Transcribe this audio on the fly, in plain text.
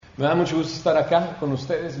Me da mucho gusto estar acá con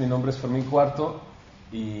ustedes. Mi nombre es Fermín Cuarto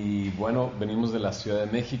y bueno, venimos de la Ciudad de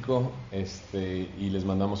México y les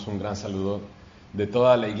mandamos un gran saludo de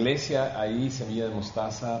toda la iglesia, ahí Semilla de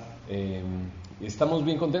Mostaza. Y estamos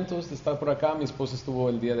bien contentos de estar por acá. Mi esposa estuvo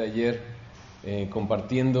el día de ayer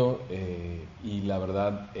compartiendo y la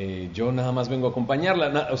verdad yo nada más vengo a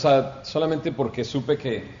acompañarla, solamente porque supe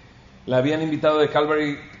que la habían invitado de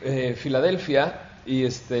Calvary Filadelfia. Y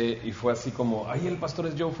fue así como, ¿ay, el pastor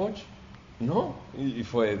es Joe Foch? No, y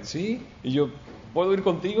fue, sí, y yo, ¿puedo ir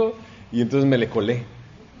contigo? Y entonces me le colé,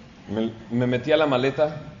 me metí a la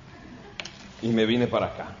maleta y me vine para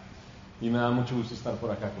acá. Y me da mucho gusto estar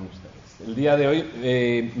por acá con ustedes. El día de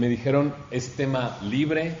hoy me dijeron, es tema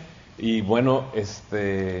libre, y bueno,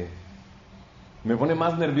 me pone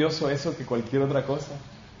más nervioso eso que cualquier otra cosa.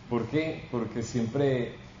 ¿Por qué? Porque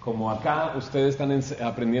siempre... Como acá ustedes están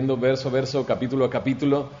aprendiendo verso a verso, capítulo a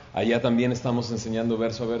capítulo, allá también estamos enseñando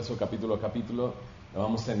verso a verso, capítulo a capítulo.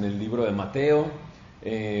 Vamos en el libro de Mateo,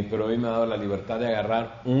 pero hoy me ha dado la libertad de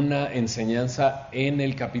agarrar una enseñanza en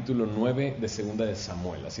el capítulo 9 de Segunda de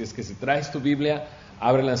Samuel. Así es que si traes tu Biblia,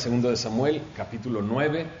 ábrela en Segunda de Samuel, capítulo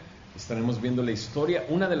 9. Estaremos viendo la historia,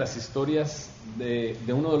 una de las historias de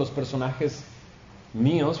uno de los personajes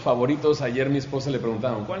míos favoritos. Ayer mi esposa le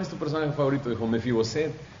preguntaron, ¿cuál es tu personaje favorito? Dijo,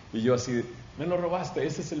 Mefiboset. Y yo así, me lo robaste,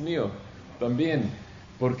 ese es el mío también,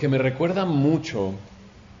 porque me recuerda mucho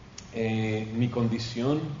mi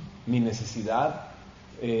condición, mi necesidad,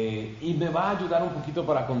 y me va a ayudar un poquito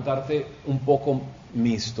para contarte un poco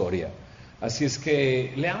mi historia. Así es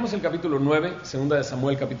que leamos el capítulo 9, Segunda de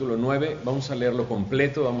Samuel capítulo 9, vamos a leerlo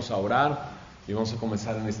completo, vamos a orar y vamos a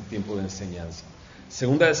comenzar en este tiempo de enseñanza.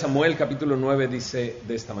 Segunda de Samuel capítulo 9 dice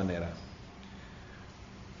de esta manera: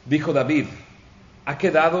 dijo David, ¿ha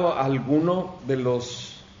quedado alguno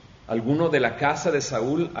de la casa de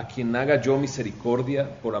Saúl a quien haga yo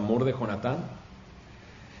misericordia por amor de Jonatán?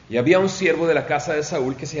 Y había un siervo de la casa de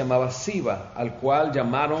Saúl que se llamaba Siba, al cual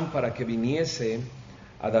llamaron para que viniese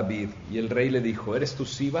a David. Y el rey le dijo, ¿eres tú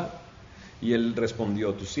Siba? Y él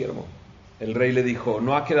respondió, tu siervo. El rey le dijo,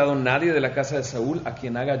 ¿no ha quedado nadie de la casa de Saúl a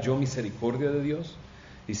quien haga yo misericordia de Dios?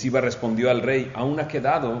 Y Siba respondió al rey, aún ha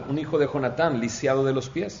quedado un hijo de Jonatán, lisiado de los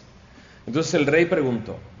pies. Entonces el rey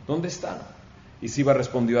preguntó, ¿dónde está? Y Siba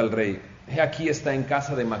respondió al rey, he aquí está en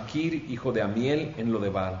casa de Maquir, hijo de Amiel, en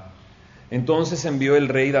Lodebar. Entonces envió el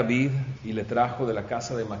rey David y le trajo de la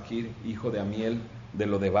casa de Maquir, hijo de Amiel, de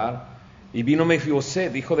Lodebar. Y vino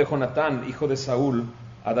Mefiboset, hijo de Jonatán, hijo de Saúl,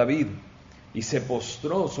 a David, y se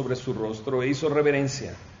postró sobre su rostro e hizo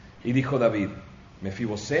reverencia. Y dijo David,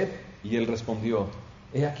 Mefiboset, y él respondió,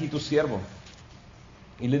 he aquí tu siervo.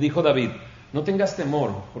 Y le dijo David, no tengas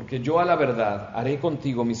temor, porque yo a la verdad haré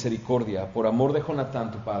contigo misericordia por amor de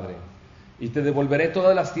Jonatán tu padre, y te devolveré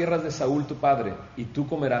todas las tierras de Saúl tu padre, y tú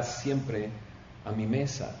comerás siempre a mi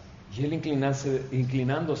mesa. Y él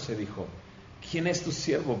inclinándose dijo, ¿quién es tu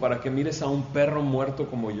siervo para que mires a un perro muerto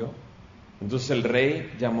como yo? Entonces el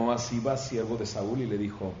rey llamó a Siba, siervo de Saúl, y le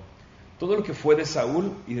dijo, todo lo que fue de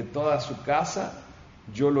Saúl y de toda su casa,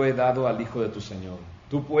 yo lo he dado al hijo de tu señor.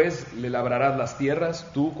 Tú pues le labrarás las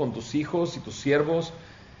tierras, tú con tus hijos y tus siervos,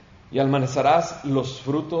 y almacenarás los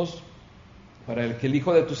frutos para que el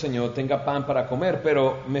hijo de tu señor tenga pan para comer.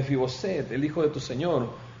 Pero Mefiboset, el hijo de tu señor,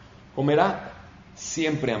 comerá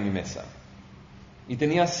siempre a mi mesa. Y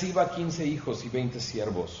tenía Siba 15 hijos y 20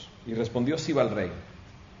 siervos. Y respondió Siba al rey,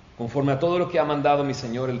 conforme a todo lo que ha mandado mi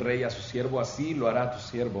señor el rey a su siervo, así lo hará tu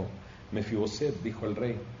siervo Mefiboset, dijo el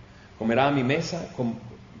rey. Comerá a mi mesa,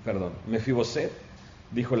 Mefiboset,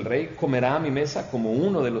 dijo el rey, comerá a mi mesa como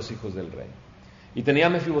uno de los hijos del rey. Y tenía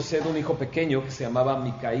Mefiboset un hijo pequeño que se llamaba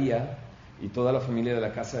Micaía, y toda la familia de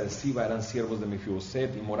la casa de Siba eran siervos de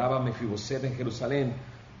Mefiboset, y moraba Mefiboset en Jerusalén,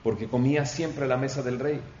 porque comía siempre a la mesa del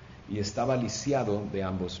rey, y estaba lisiado de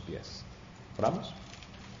ambos pies. ¿Oramos?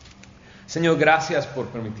 Señor, gracias por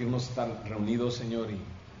permitirnos estar reunidos, Señor,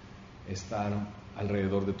 y estar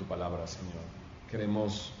alrededor de tu palabra, Señor.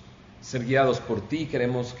 Queremos ser guiados por ti,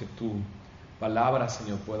 queremos que tu palabra,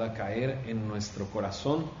 Señor, pueda caer en nuestro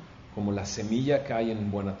corazón como la semilla cae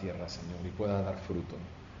en buena tierra, Señor, y pueda dar fruto.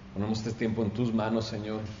 Ponemos este tiempo en tus manos,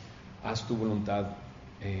 Señor. Haz tu voluntad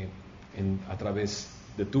a través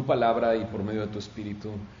de tu palabra y por medio de tu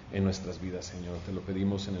Espíritu en nuestras vidas, Señor. Te lo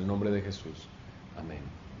pedimos en el nombre de Jesús. Amén.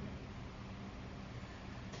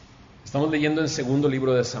 Estamos leyendo el segundo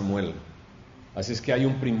libro de Samuel. Así es que hay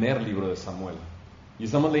un primer libro de Samuel. Y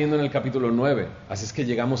estamos leyendo en el capítulo 9, así es que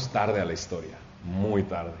llegamos tarde a la historia, muy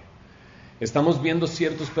tarde. Estamos viendo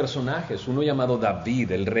ciertos personajes, uno llamado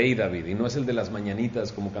David, el rey David, y no es el de las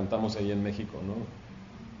mañanitas como cantamos ahí en México, ¿no?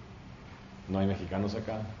 ¿No hay mexicanos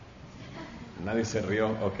acá? Nadie se rió.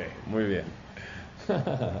 Ok, muy bien.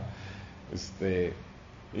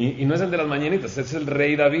 Y no es el de las mañanitas, es el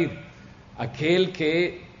rey David, aquel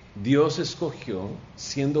que Dios escogió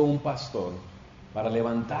siendo un pastor para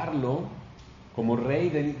levantarlo como rey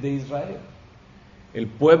de Israel. El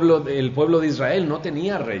pueblo de Israel no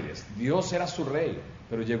tenía reyes, Dios era su rey,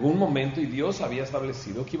 pero llegó un momento y Dios había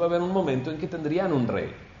establecido que iba a haber un momento en que tendrían un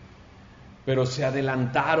rey. Pero se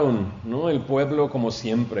adelantaron, ¿no? El pueblo, como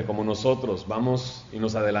siempre, como nosotros, vamos y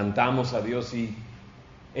nos adelantamos a Dios, y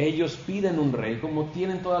ellos piden un rey como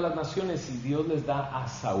tienen todas las naciones, y Dios les da a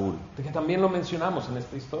Saúl, que también lo mencionamos en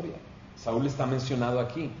esta historia. Saúl está mencionado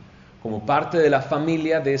aquí como parte de la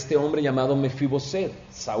familia de este hombre llamado Mefiboset.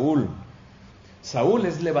 Saúl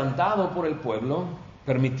es levantado por el pueblo,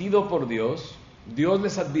 permitido por Dios. Dios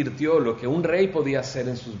les advirtió lo que un rey podía hacer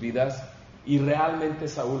en sus vidas, y realmente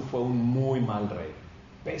Saúl fue un muy mal rey,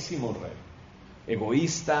 pésimo rey,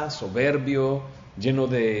 egoísta, soberbio, lleno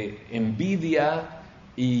de envidia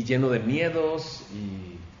y lleno de miedos,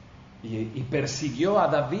 y persiguió a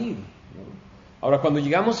David, ¿no? Ahora, cuando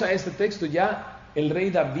llegamos a este texto, ya el rey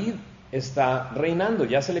David está reinando,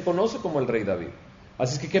 ya se le conoce como el rey David.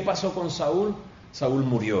 Así es que, ¿qué pasó con Saúl? Saúl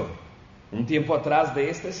murió. Un tiempo atrás de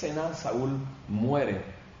esta escena, Saúl muere.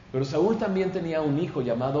 Pero Saúl también tenía un hijo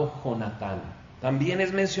llamado Jonatán. También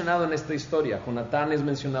es mencionado en esta historia. Jonatán es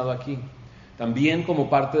mencionado aquí. También como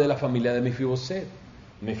parte de la familia de Mefiboset.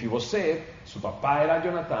 Mefiboset, su papá era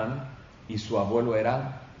Jonatán y su abuelo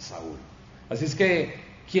era Saúl. Así es que,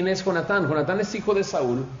 ¿quién es Jonatán? Jonatán es hijo de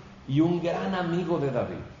Saúl y un gran amigo de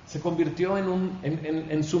David. Se convirtió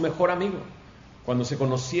en su mejor amigo. Cuando se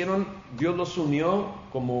conocieron, Dios los unió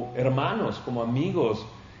como hermanos, como amigos,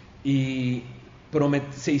 y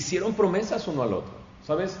se hicieron promesas uno al otro.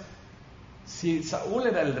 ¿Sabes? Si Saúl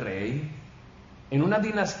era el rey, en una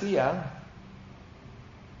dinastía,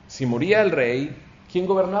 si moría el rey, ¿quién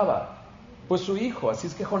gobernaba? Pues su hijo. Así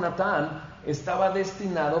es que Jonatán estaba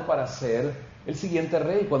destinado para ser el siguiente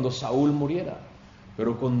rey cuando Saúl muriera.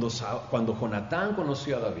 Pero cuando Jonatán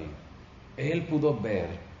conoció a David, él pudo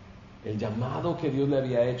ver el llamado que Dios le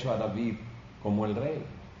había hecho a David como el rey,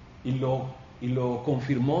 y lo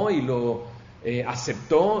confirmó, y lo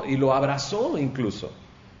aceptó, y lo abrazó incluso.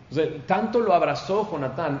 O sea, tanto lo abrazó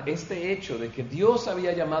Jonatán este hecho de que Dios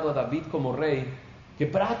había llamado a David como rey, que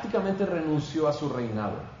prácticamente renunció a su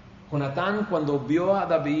reinado. Jonatán, cuando vio a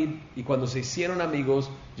David y cuando se hicieron amigos,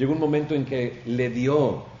 llegó un momento en que le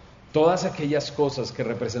dio todas aquellas cosas que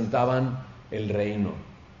representaban el reino.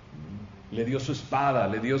 Le dio su espada,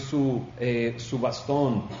 le dio su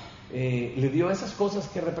bastón, le dio esas cosas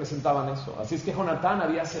que representaban eso. Así es que Jonatán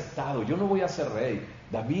había aceptado: yo no voy a ser rey,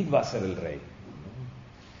 David va a ser el rey.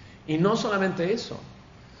 Y no solamente eso,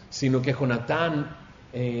 sino que Jonatán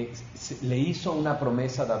le hizo una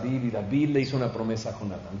promesa a David, y David le hizo una promesa a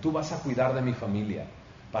Jonatán: tú vas a cuidar de mi familia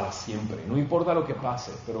para siempre, no importa lo que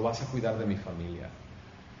pase, pero vas a cuidar de mi familia.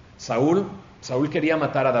 Saúl quería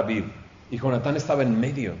matar a David, y Jonatán estaba en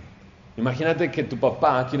medio. Imagínate que tu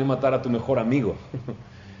papá quiere matar a tu mejor amigo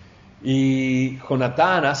y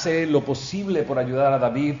Jonatán hace lo posible por ayudar a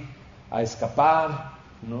David a escapar,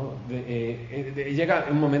 ¿no? Llega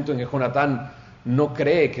un momento en que Jonatán no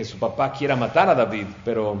cree que su papá quiera matar a David,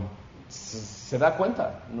 pero se da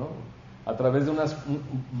cuenta, ¿no? A través de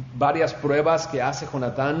varias pruebas que hace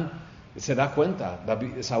Jonatán, se da cuenta: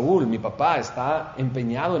 Saúl, mi papá, está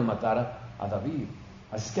empeñado en matar a David.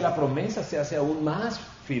 Así es que la promesa se hace aún más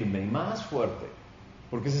firme y más fuerte,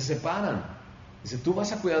 porque se separan. Dice: tú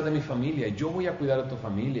vas a cuidar de mi familia y yo voy a cuidar de tu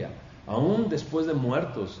familia. Aún después de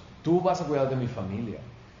muertos, tú vas a cuidar de mi familia.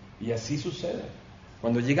 Y así sucede.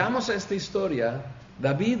 Cuando llegamos a esta historia,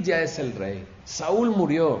 David ya es el rey. Saúl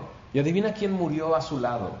murió. Y adivina quién murió a su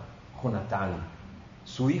lado: Jonatán.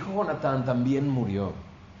 Su hijo Jonatán también murió.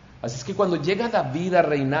 Así es que cuando llega David a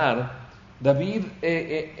reinar, David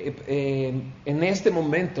en este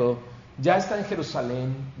momento ya está en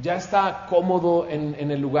Jerusalén, ya está cómodo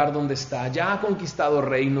en el lugar donde está, ya ha conquistado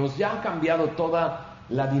reinos, ya ha cambiado toda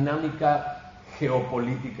la dinámica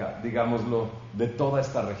geopolítica, digámoslo, de toda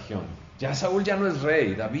esta región. Ya Saúl ya no es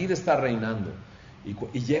rey, David está reinando.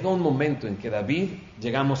 Y llega un momento en que David,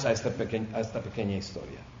 llegamos a esta pequeña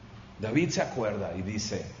historia. David se acuerda y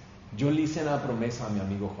dice: yo le hice una promesa a mi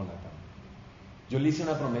amigo Jonatán. Yo le hice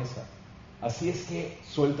una promesa. Así es que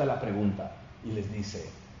suelta la pregunta y les dice: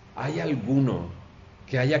 ¿hay alguno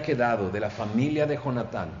que haya quedado de la familia de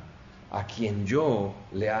Jonatán a quien yo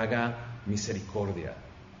le haga misericordia?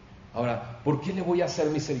 Ahora, ¿por qué le voy a hacer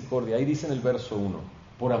misericordia? Ahí dice en el verso 1: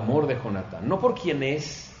 por amor de Jonatán. No por quién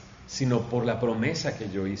es, sino por la promesa que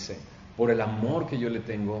yo hice, por el amor que yo le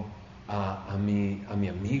tengo a mi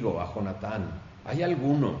amigo, a Jonatán? ¿Hay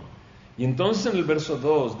alguno? Y entonces en el verso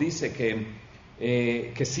 2 dice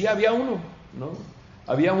que sí había uno, ¿no?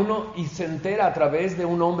 Había uno, y se entera a través de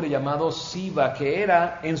un hombre llamado Siba, que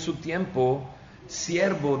era en su tiempo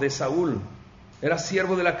siervo de Saúl. Era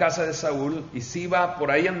siervo de la casa de Saúl, y Siba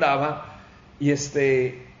por ahí andaba, y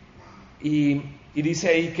dice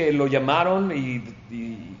ahí que lo llamaron,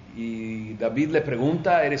 y David le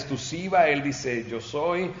pregunta, ¿eres tú Siba? Él dice, yo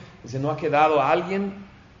soy. Dice, ¿no ha quedado alguien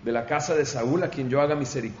de la casa de Saúl a quien yo haga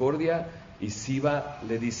misericordia? Y Siba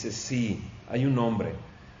le dice, sí, hay un hombre,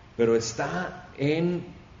 pero es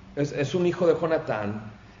un hijo de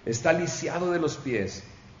Jonatán, está lisiado de los pies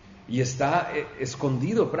y está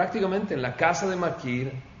escondido prácticamente en la casa de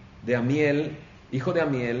Maquir, de Amiel, hijo de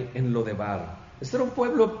Amiel, en Lodebar. Este era un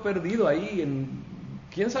pueblo perdido ahí, en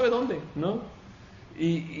quién sabe dónde, ¿no?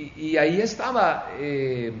 Y ahí estaba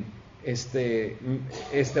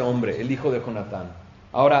este hombre, el hijo de Jonatán.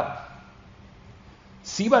 Ahora,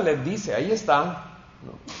 Siba le dice, ahí está,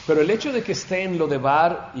 ¿no? Pero el hecho de que esté en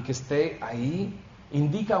Lodebar y que esté ahí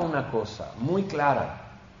indica una cosa muy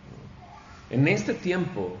clara. En este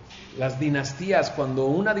tiempo, las dinastías, cuando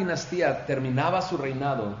una dinastía terminaba su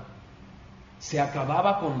reinado, se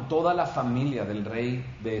acababa con toda la familia del rey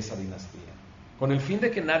de esa dinastía, con el fin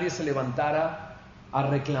de que nadie se levantara a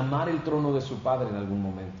reclamar el trono de su padre en algún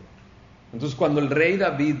momento. Entonces, cuando el rey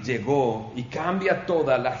David llegó y cambia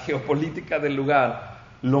toda la geopolítica del lugar,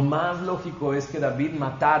 lo más lógico es que David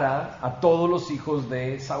matara a todos los hijos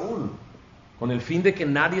de Saúl, con el fin de que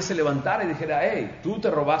nadie se levantara y dijera, hey, tú te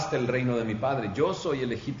robaste el reino de mi padre, yo soy el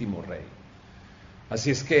legítimo rey.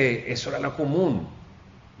 Así es que eso era lo común.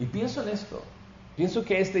 Y pienso en esto, pienso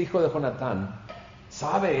que este hijo de Jonatán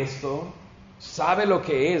sabe esto, sabe lo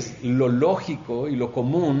que es lo lógico y lo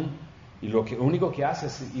común, y lo único que hace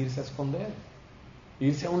es irse a esconder,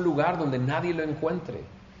 irse a un lugar donde nadie lo encuentre.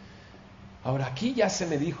 Ahora, aquí ya se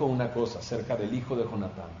me dijo una cosa acerca del hijo de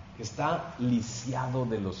Jonatán, que está lisiado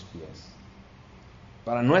de los pies.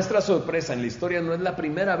 Para nuestra sorpresa, en la historia no es la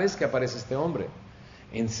primera vez que aparece este hombre.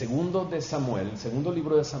 En segundo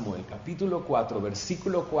libro de Samuel, capítulo 4,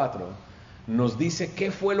 versículo 4, nos dice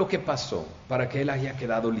qué fue lo que pasó para que él haya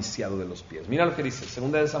quedado lisiado de los pies. Mira lo que dice,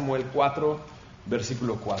 segunda de Samuel 4,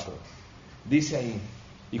 versículo 4. Dice ahí,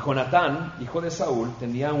 y Jonatán, hijo de Saúl,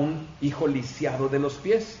 tenía un hijo lisiado de los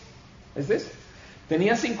pies.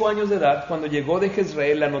 Tenía 5 años de edad cuando llegó de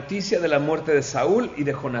Jezreel la noticia de la muerte de Saúl y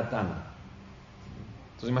de Jonatán.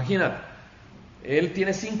 Entonces imagínate, él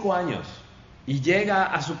tiene 5 años y llega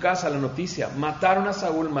a su casa la noticia, mataron a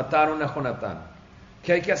Saúl, mataron a Jonatán.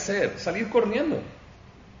 ¿Qué hay que hacer? Salir corriendo,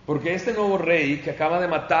 porque este nuevo rey que acaba de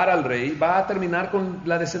matar al rey va a terminar con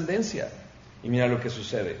la descendencia. Y mira lo que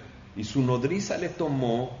sucede, y su nodriza le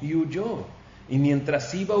tomó y huyó, y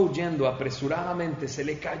mientras iba huyendo apresuradamente se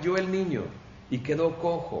le cayó el niño y quedó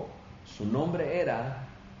cojo. Su nombre era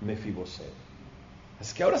Mefiboset.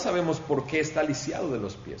 Así que ahora sabemos por qué está lisiado de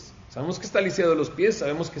los pies. Sabemos que está lisiado de los pies,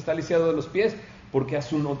 sabemos que está lisiado de los pies porque a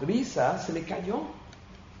su nodriza se le cayó.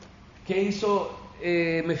 ¿Qué hizo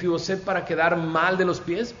Mefiboset para quedar mal de los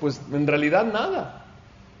pies? Pues en realidad nada,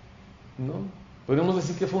 ¿no? ¿Podríamos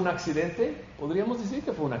decir que fue un accidente? Podríamos decir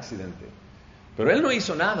que fue un accidente. Pero él no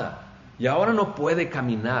hizo nada y ahora no puede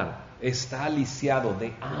caminar. Está lisiado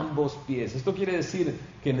de ambos pies. Esto quiere decir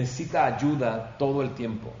que necesita ayuda todo el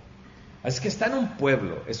tiempo. Así que está en un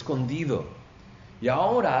pueblo escondido y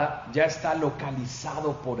ahora ya está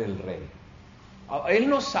localizado por el rey. Él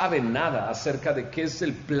no sabe nada acerca de qué es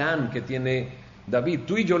el plan que tiene David.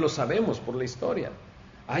 Tú y yo lo sabemos por la historia.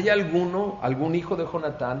 ¿Hay algún hijo de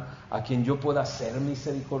Jonatán a quien yo pueda hacer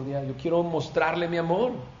misericordia? Yo quiero mostrarle mi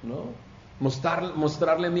amor, ¿no?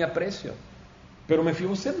 Mostrarle mi aprecio. Pero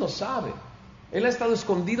Mefiboset no sabe. Él ha estado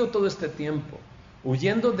escondido todo este tiempo,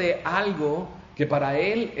 huyendo de algo que para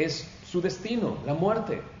él es su destino, la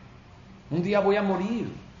muerte. Un día voy a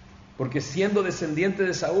morir, porque siendo descendiente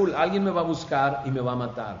de Saúl, alguien me va a buscar y me va a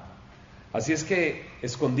matar. Así es que,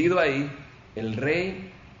 escondido ahí, el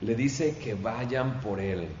rey le dice que vayan por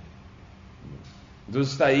él.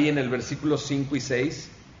 Entonces está ahí en el versículo 5 y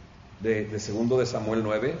 6 de segundo de Samuel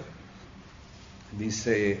 9.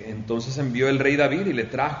 Dice, entonces envió el rey David y le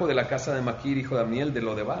trajo de la casa de Maquir, hijo de Amiel, de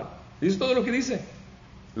Lodebar. ¿Dice todo lo que dice?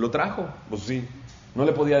 Lo trajo, pues sí. No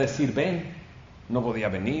le podía decir ven, no podía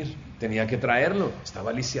venir, tenía que traerlo,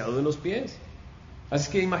 estaba lisiado de los pies.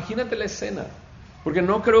 Así que imagínate la escena, porque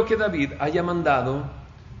no creo que David haya mandado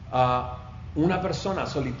a una persona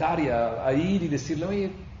solitaria a ir y decirle,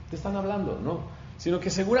 oye, te están hablando, no, sino que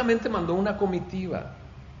seguramente mandó una comitiva.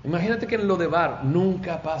 Imagínate que en Lodebar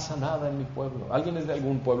nunca pasa nada en mi pueblo. ¿Alguien es de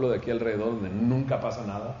algún pueblo de aquí alrededor donde nunca pasa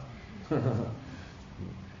nada?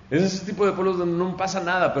 Es ese tipo de pueblos donde no pasa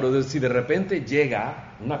nada, pero si de repente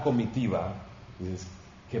llega una comitiva, dices,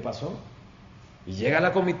 ¿qué pasó? Y llega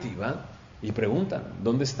la comitiva y preguntan,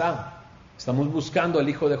 ¿dónde está? Estamos buscando al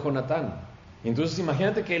hijo de Jonatán. Y entonces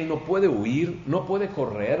imagínate que él no puede huir, no puede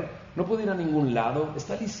correr, no puede ir a ningún lado,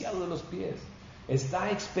 está lisiado de los pies, está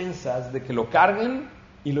a expensas de que lo carguen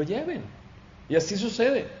y lo lleven. Y así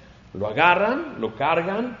sucede, lo agarran, lo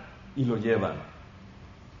cargan y lo llevan.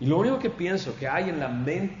 Y lo único que pienso que hay en la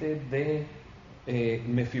mente de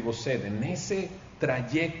Mefiboset, en ese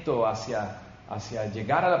trayecto hacia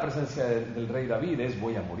llegar a la presencia del rey David, es: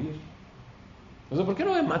 voy a morir. Entonces, ¿por qué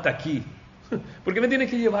no me mata aquí? ¿Por qué me tiene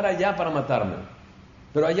que llevar allá para matarme?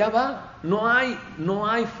 Pero allá va. No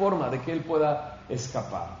hay forma de que él pueda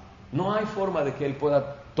escapar. No hay forma de que él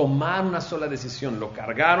pueda tomar una sola decisión. Lo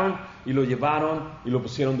cargaron y lo llevaron y lo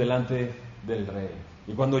pusieron delante del rey.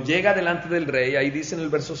 Y cuando llega delante del rey, ahí dice en el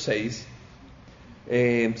verso 6,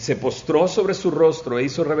 se postró sobre su rostro e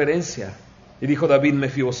hizo reverencia. Y dijo David: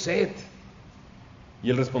 Mefiboset. Y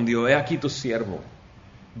él respondió: he aquí tu siervo.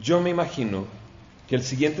 Yo me imagino que el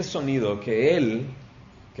siguiente sonido que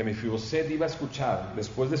Mefiboset iba a escuchar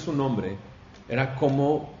después de su nombre, era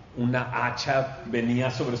como una hacha venía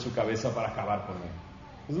sobre su cabeza para acabar con él.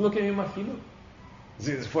 Eso es lo que me imagino.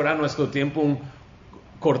 Si fuera nuestro tiempo, un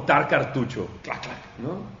cortar cartucho, clac, clac,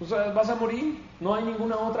 ¿no? O sea, vas a morir, no hay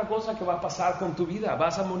ninguna otra cosa que va a pasar con tu vida,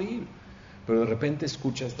 vas a morir. Pero de repente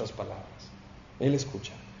escucha estas palabras. Él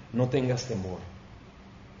escucha: no tengas temor.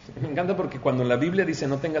 Me encanta porque cuando en la Biblia dice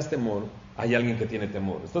no tengas temor, hay alguien que tiene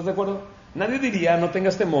temor. ¿Estás de acuerdo? Nadie diría no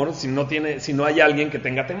tengas temor si no hay alguien que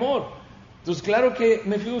tenga temor. Entonces, claro que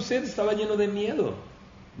Mefiboset estaba lleno de miedo.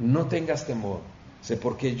 No tengas temor, sé,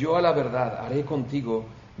 porque yo a la verdad haré contigo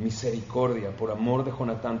misericordia por amor de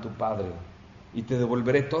Jonatán tu padre, y te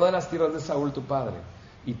devolveré todas las tierras de Saúl tu padre,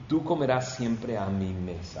 y tú comerás siempre a mi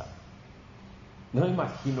mesa. No me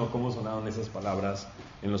imagino cómo sonaron esas palabras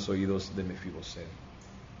en los oídos de Mefiboset.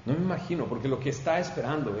 No me imagino, porque lo que está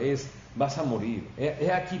esperando es: vas a morir.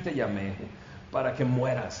 He aquí te llamé para que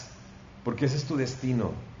mueras, porque ese es tu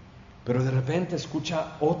destino. Pero de repente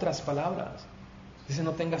escucha otras palabras. Dice: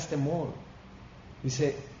 no tengas temor.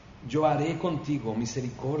 Dice: yo haré contigo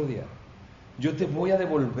misericordia. Yo te voy a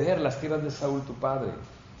devolver las tierras de Saúl tu padre,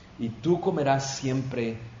 y tú comerás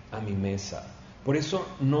siempre a mi mesa. Por eso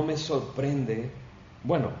no me sorprende,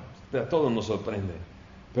 bueno, a todos nos sorprende,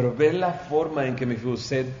 pero ve la forma en que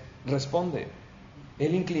Mefiboset responde.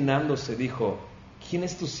 Él, inclinándose, dijo: ¿quién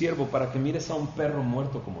es tu siervo para que mires a un perro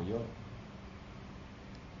muerto como yo?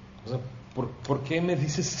 O sea, ¿por qué me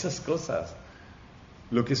dices esas cosas?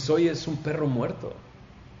 Lo que soy es un perro muerto.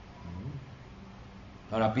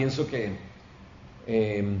 Ahora pienso que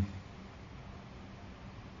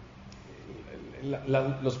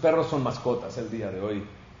los perros son mascotas el día de hoy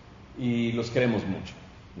y los queremos mucho,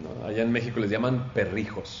 ¿no? Allá en México les llaman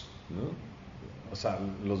perrijos, ¿no? O sea,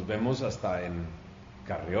 los vemos hasta en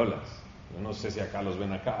carriolas. Yo no sé si acá los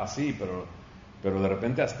ven acá así, pero de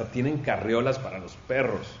repente hasta tienen carriolas para los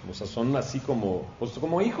perros. O sea, son así como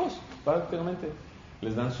hijos, prácticamente.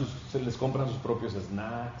 Les compran sus propios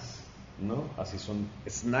snacks, ¿no? Así son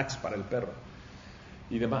snacks para el perro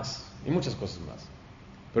y demás, y muchas cosas más.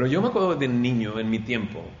 Pero yo me acuerdo de niño, en mi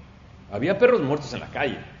tiempo, había perros muertos en la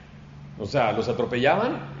calle. O sea, los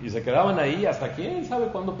atropellaban y se quedaban ahí hasta quién sabe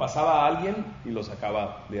cuándo pasaba alguien y los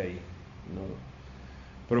sacaba de ahí, ¿no?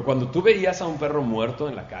 Pero cuando tú veías a un perro muerto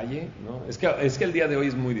en la calle, ¿no? Es que el día de hoy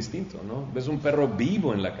es muy distinto, ¿no? Ves un perro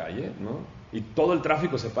vivo en la calle, ¿no? Y todo el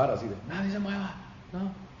tráfico se para así de: nadie se mueva,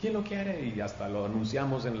 ¿no? ¿Quién lo quiere? Y hasta lo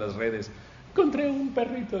anunciamos en las redes: encontré un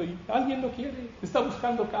perrito y alguien lo quiere, está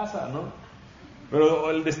buscando casa, ¿no?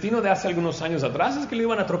 Pero el destino de hace algunos años atrás es que lo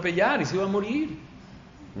iban a atropellar y se iba a morir,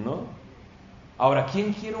 ¿no? Ahora,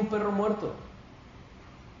 ¿quién quiere un perro muerto?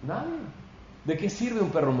 Nadie. ¿De qué sirve un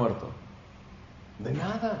perro muerto? De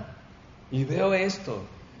nada. Y veo esto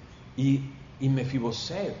y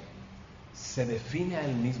Mefiboset se define a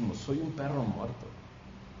él mismo: soy un perro muerto.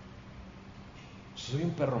 Soy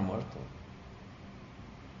un perro muerto.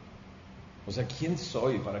 O sea, ¿quién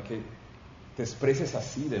soy para que te expreses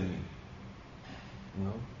así de mí?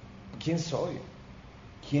 ¿No? ¿Quién soy?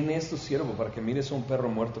 ¿Quién es tu siervo para que mires a un perro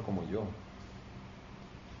muerto como yo?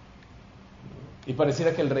 Y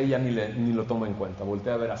pareciera que el rey ya ni lo toma en cuenta.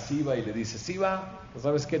 Voltea a ver a Siba y le dice: Siba,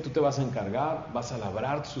 ¿sabes qué? Tú te vas a encargar, vas a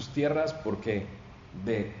labrar sus tierras, porque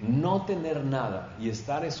de no tener nada y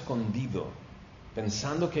estar escondido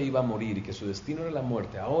pensando que iba a morir y que su destino era la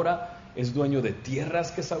muerte, ahora es dueño de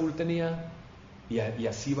tierras que Saúl tenía. Y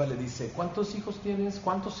a Siba le dice: ¿cuántos hijos tienes?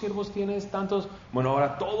 ¿Cuántos siervos tienes? Tantos. Bueno,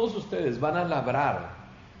 ahora todos ustedes van a labrar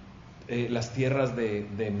las tierras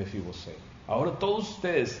de Mefiboset. Ahora todos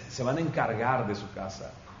ustedes se van a encargar de su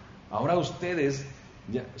casa. Ahora ustedes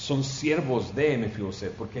ya son siervos de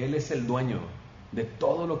Mefiboset, porque él es el dueño de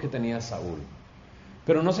todo lo que tenía Saúl.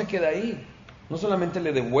 Pero no se queda ahí. No solamente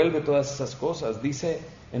le devuelve todas esas cosas. Dice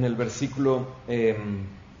en el versículo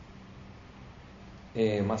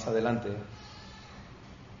más adelante,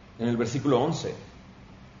 en el versículo 11,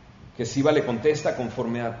 que Siba le contesta: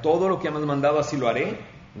 conforme a todo lo que me has mandado, así lo haré,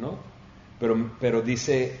 ¿no? Pero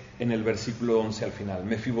dice en el versículo 11 al final: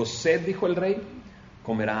 Mefiboset, dijo el rey,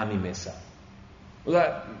 comerá a mi mesa. O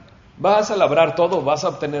sea, vas a labrar todo, vas a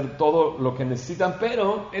obtener todo lo que necesitan,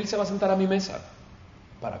 pero él se va a sentar a mi mesa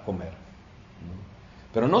para comer.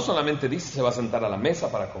 Pero no solamente dice se va a sentar a la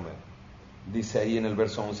mesa para comer, dice ahí en el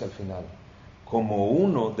verso 11 al final: como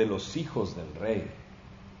uno de los hijos del rey,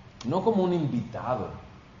 no como un invitado,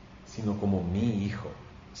 sino como mi hijo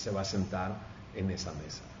se va a sentar en esa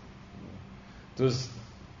mesa. Entonces,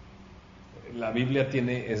 la Biblia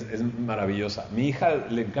es maravillosa. Mi hija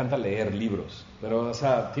le encanta leer libros, pero, o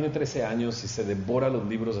sea, tiene 13 años y se devora los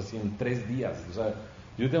libros así en 3 días. O sea,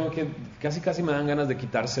 yo tengo que, casi me dan ganas de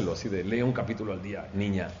quitárselo, así de lee un capítulo al día,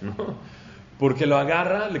 niña, ¿no? Porque lo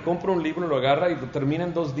agarra, le compro un libro, lo agarra y lo termina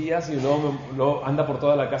en 2 días y luego anda por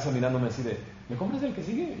toda la casa mirándome así de, ¿me compras el que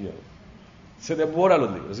sigue? Y yo, se devora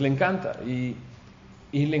los libros, le encanta. Y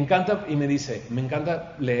le encanta, y me dice, me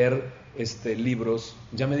encanta leer libros.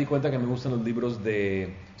 Ya me di cuenta que me gustan los libros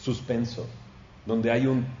de suspenso, donde hay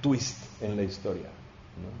un twist en la historia,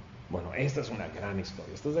 ¿no? Bueno, esta es una gran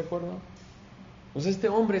historia, ¿estás de acuerdo? Pues este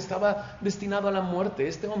hombre estaba destinado a la muerte,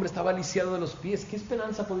 este hombre estaba lisiado de los pies, ¿qué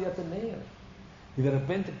esperanza podía tener? Y de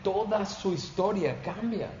repente toda su historia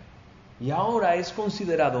cambia, y ahora es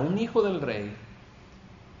considerado un hijo del rey,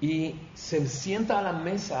 y se sienta a la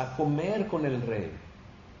mesa a comer con el rey.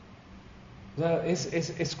 O sea,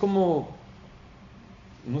 es como,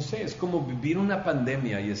 no sé, es como vivir una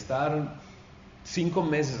pandemia y estar 5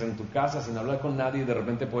 meses en tu casa sin hablar con nadie, y de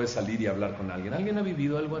repente puedes salir y hablar con alguien. ¿Alguien ha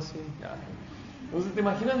vivido algo así? Entonces, ¿te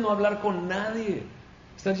imaginas no hablar con nadie?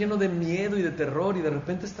 Estás lleno de miedo y de terror, y de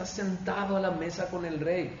repente estás sentado a la mesa con el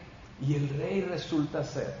rey, y el rey resulta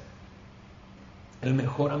ser el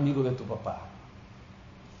mejor amigo de tu papá.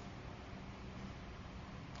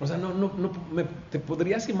 O sea, ¿te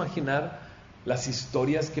podrías imaginar las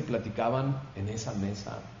historias que platicaban en esa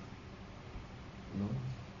mesa? ¿No?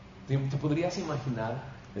 ¿Te podrías imaginar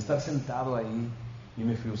estar sentado ahí y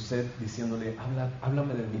Mefiboset diciéndole,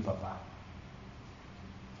 háblame de mi papá,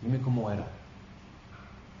 dime cómo era?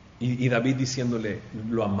 Y David diciéndole,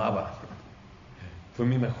 lo amaba, fue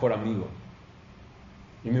mi mejor amigo.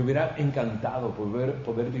 Y me hubiera encantado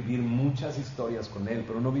poder vivir muchas historias con él,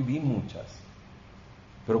 pero no viví muchas.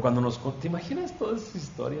 Pero cuando ¿te imaginas todas esas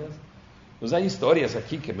historias? Pues hay historias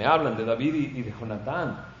aquí que me hablan de David y de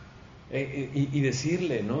Jonatán, y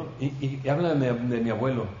decirle, ¿no? Y hablan de mi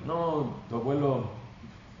abuelo. No, tu abuelo,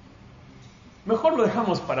 mejor lo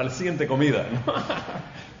dejamos para la siguiente comida, ¿no?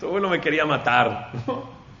 Tu abuelo me quería matar,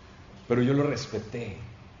 ¿no? Pero yo lo respeté,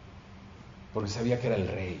 porque sabía que era el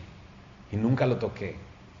rey, y nunca lo toqué,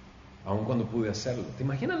 aun cuando pude hacerlo. ¿Te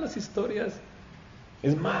imaginas las historias?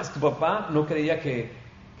 Es más, tu papá no creía que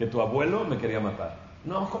tu abuelo me quería matar.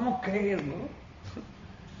 No, ¿cómo crees, no?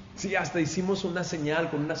 Sí, hasta hicimos una señal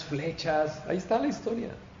con unas flechas. Ahí está la historia.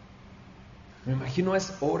 Me imagino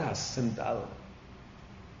es horas sentado.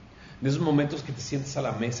 De esos momentos que te sientes a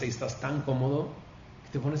la mesa y estás tan cómodo que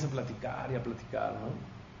te pones a platicar,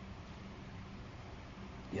 ¿no?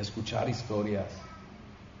 Y a escuchar historias,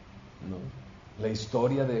 ¿no? La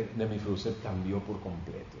historia de Mefiboset cambió por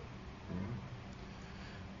completo, ¿no?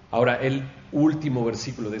 Ahora, el último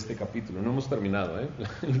versículo de este capítulo, no hemos terminado, ¿eh?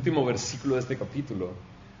 El último versículo de este capítulo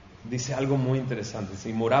dice algo muy interesante. Dice,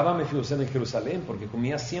 y moraba Mefiboset en Jerusalén porque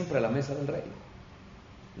comía siempre a la mesa del rey,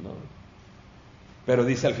 ¿no? Pero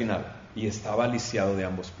dice al final, y estaba lisiado de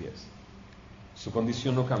ambos pies. Su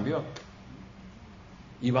condición no cambió.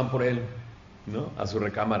 Iban por él, ¿no? A su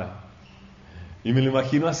recámara. Y me lo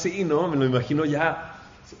imagino así, ¿no? Me lo imagino ya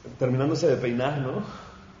terminándose de peinar, ¿no?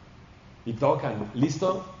 Y tocan,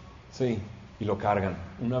 ¿listo? Sí, y lo cargan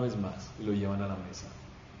una vez más y lo llevan a la mesa.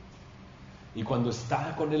 Y cuando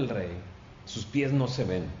está con el rey, sus pies no se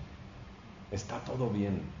ven, está todo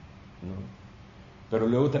bien, ¿no? Pero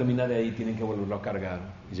luego termina de ahí, tienen que volverlo a cargar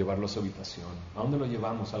y llevarlo a su habitación. ¿A dónde lo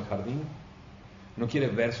llevamos? ¿Al jardín? ¿No quiere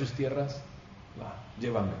ver sus tierras?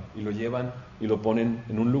 Llévame. Y lo llevan y lo ponen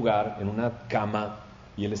en un lugar, en una cama,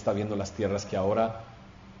 y él está viendo las tierras que ahora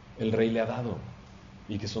el rey le ha dado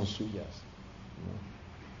y que son suyas, ¿no?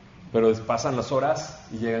 Pero pasan las horas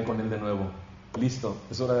y llegan con él de nuevo. Listo,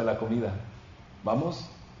 es hora de la comida. ¿Vamos?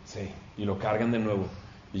 Sí. Y lo cargan de nuevo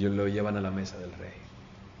y lo llevan a la mesa del rey.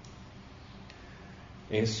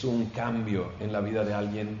 Es un cambio en la vida de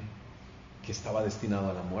alguien que estaba destinado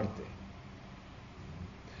a la muerte.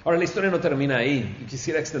 Ahora, la historia no termina ahí, y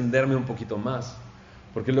quisiera extenderme un poquito más,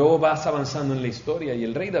 porque luego vas avanzando en la historia y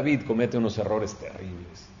el rey David comete unos errores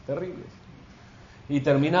terribles. Y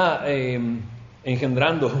termina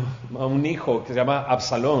engendrando a un hijo que se llama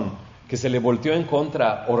Absalón, que se le volteó en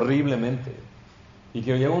contra horriblemente. Y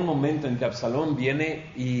que llega un momento en que Absalón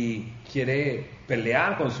viene y quiere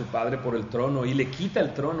pelear con su padre por el trono y le quita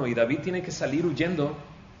el trono y David tiene que salir huyendo.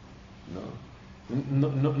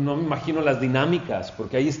 No me imagino las dinámicas,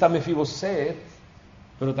 porque ahí está Mefiboset,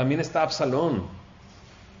 pero también está Absalón.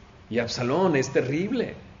 Y Absalón es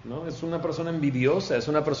terrible, ¿no? Es una persona envidiosa, es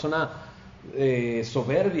una persona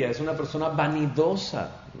soberbia, es una persona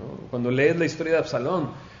vanidosa, ¿no? Cuando lees la historia de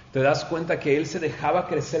Absalón, te das cuenta que él se dejaba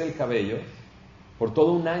crecer el cabello por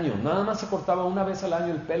todo un año. Nada más se cortaba una vez al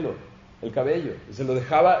año el cabello. Se lo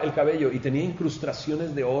dejaba el cabello y tenía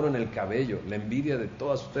incrustaciones de oro en el cabello. La envidia de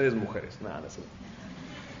todas ustedes mujeres. Nada, así.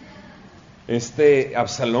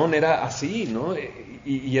 Absalón era así, ¿no?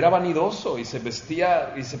 Y era vanidoso y se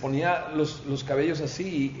vestía y se ponía los cabellos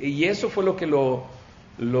así. Y eso fue lo que lo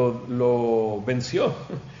venció.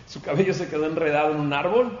 Su cabello se quedó enredado en un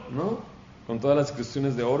árbol, ¿no? Con todas las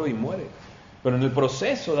incrustaciones de oro y muere. Pero en el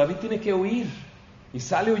proceso David tiene que huir. Y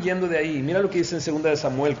sale huyendo de ahí. Mira lo que dice en 2 de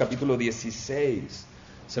Samuel, capítulo 16.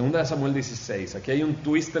 2 de Samuel 16. Aquí hay un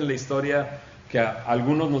twist en la historia que a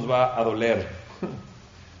algunos nos va a doler.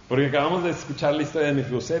 Porque acabamos de escuchar la historia de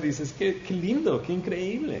Mefiboset y dices, qué lindo, qué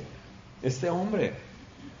increíble este hombre.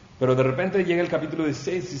 Pero de repente llega el capítulo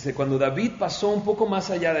 16 y dice, cuando David pasó un poco más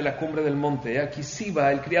allá de la cumbre del monte, aquí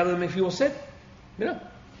Siba, el criado de Mefiboset, mira,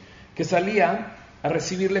 que salía a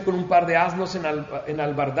recibirle con un par de asnos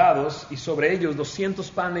enalbardados y sobre ellos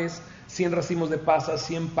 200 panes, 100 racimos de pasas,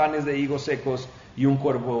 100 panes de higos secos y un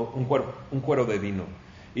cuero de vino.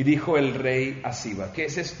 Y dijo el rey a Siba, ¿qué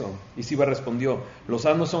es esto? Y Siba respondió, los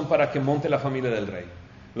asnos son para que monte la familia del rey,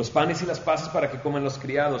 los panes y las pasas para que coman los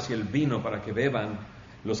criados y el vino para que beban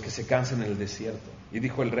los que se cansen en el desierto. Y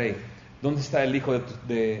dijo el rey, ¿dónde está el hijo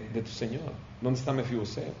de tu señor? ¿Dónde está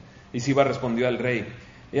Mefiboset? Y Siba respondió al rey,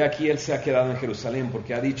 he aquí él se ha quedado en Jerusalén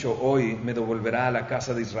porque ha dicho, hoy me devolverá a la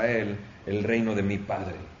casa de Israel el reino de mi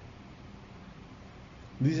padre.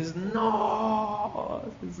 Dices, no.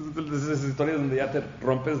 Esas historias donde ya te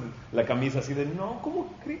rompes la camisa así de, no,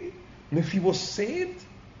 ¿cómo crees? Mefiboset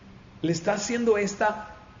le está haciendo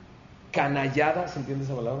esta canallada, ¿se entiende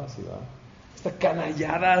esa palabra? Sí, ¿verdad? Esta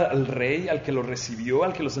canallada al rey, al que lo recibió,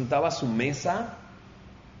 al que lo sentaba a su mesa.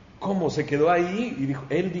 ¿Cómo? Se quedó ahí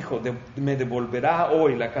y él dijo, me devolverá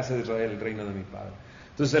hoy la casa de Israel el reino de mi padre.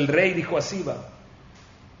 Entonces el rey dijo a Siba,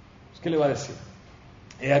 ¿qué le va a decir?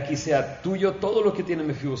 He aquí sea tuyo todo lo que tiene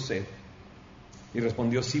Mefiboset. Y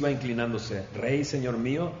respondió Siba inclinándose, rey, señor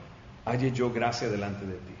mío, halle yo gracia delante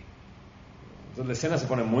de ti. Entonces la escena se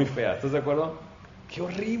pone muy fea, ¿estás de acuerdo? ¡Qué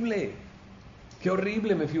horrible! ¡Qué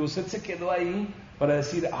horrible! Mefiboset se quedó ahí para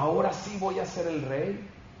decir, ahora sí voy a ser el rey.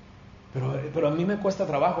 Pero a mí me cuesta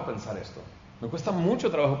trabajo pensar esto. Me cuesta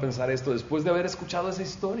mucho trabajo pensar esto después de haber escuchado esa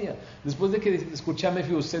historia. Después de que escuché a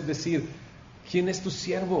Mefiboset decir, ¿quién es tu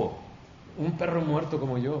siervo? Un perro muerto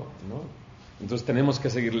como yo, ¿no? Entonces tenemos que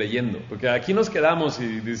seguir leyendo. Porque aquí nos quedamos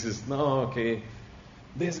y dices, no, que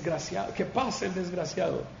desgraciado, que pase el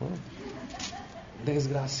desgraciado, ¿no?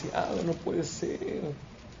 Desgraciado, no puede ser.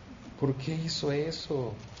 ¿Por qué hizo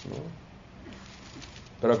eso? ¿No?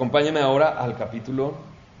 Pero acompáñame ahora al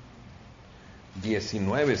capítulo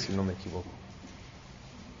 19, si no me equivoco.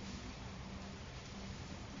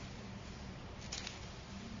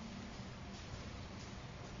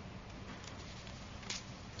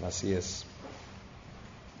 Así es.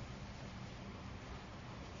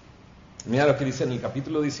 Mira lo que dice en el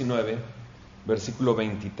capítulo 19, versículo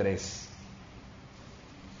 23.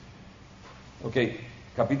 Ok,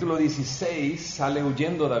 capítulo 16 sale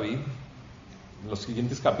huyendo David. En los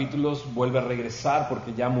siguientes capítulos vuelve a regresar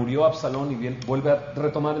porque ya murió Absalón y vuelve a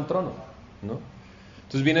retomar el trono, ¿no?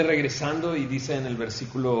 Entonces viene regresando y dice en el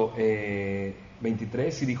versículo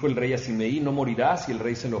 23, y dijo el rey a Simeí, no morirás, y el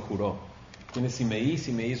rey se lo juró. ¿Quién es Simeí?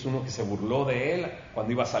 Simeí es uno que se burló de él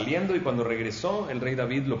cuando iba saliendo y cuando regresó el rey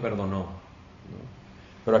David lo perdonó, ¿no?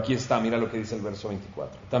 Pero aquí está, mira lo que dice el verso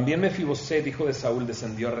 24. También Mefiboset, hijo de Saúl,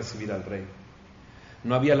 descendió a recibir al rey.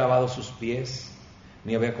 No había lavado sus pies,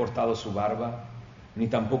 ni había cortado su barba, ni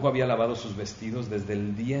tampoco había lavado sus vestidos desde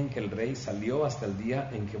el día en que el rey salió hasta el día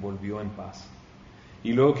en que volvió en paz.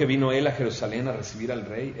 Y luego que vino él a Jerusalén a recibir al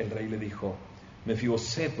rey, el rey le dijo,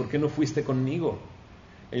 Mefiboset, ¿por qué no fuiste conmigo?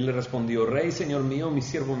 Él le respondió: Rey, señor mío, mi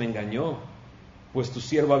siervo me engañó, pues tu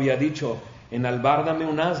siervo había dicho: enalbárdame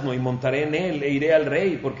un asno y montaré en él e iré al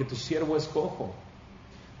rey, porque tu siervo es cojo.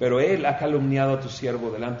 Pero él ha calumniado a tu siervo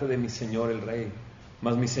delante de mi señor el rey.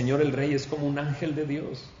 Mas mi señor el rey es como un ángel de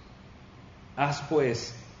Dios. Haz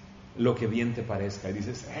pues lo que bien te parezca. Y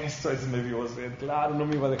dices: eso es Mefiboset, claro, no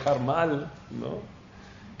me iba a dejar mal, ¿no?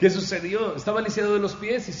 ¿Qué sucedió? Estaba lisiado de los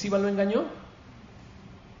pies y Siba lo engañó.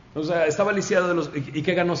 O sea, estaba lisiado de los... ¿Y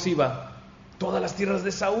qué ganó Siba? Todas las tierras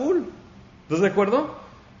de Saúl. ¿Estás de acuerdo?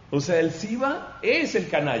 O sea, el Siba es el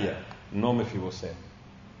canalla, no Mefiboset.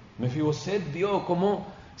 Mefiboset vio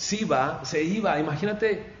cómo Siba se iba.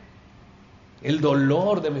 Imagínate el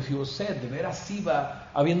dolor de Mefiboset de ver a Siba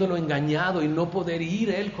habiéndolo engañado y no poder ir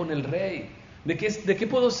él con el rey. ¿De qué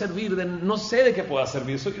puedo servir? No sé de qué puedo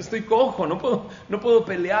servir. Estoy cojo, no puedo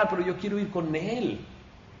pelear, pero yo quiero ir con él.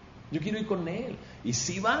 Yo quiero ir con él. Y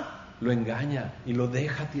Siba lo engaña y lo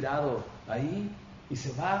deja tirado ahí y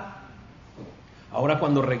se va. Ahora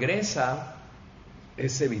cuando regresa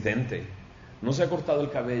es evidente. No se ha cortado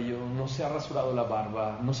el cabello, no se ha rasurado la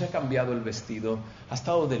barba, no se ha cambiado el vestido, ha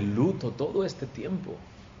estado de luto todo este tiempo.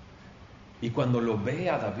 Y cuando lo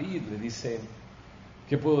ve a David le dice: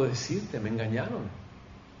 ¿qué puedo decirte? Me engañaron,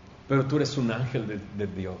 pero tú eres un ángel de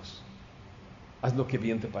Dios. Haz lo que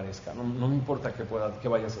bien te parezca, no me importa qué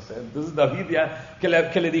vayas a hacer. Entonces David ya, ¿qué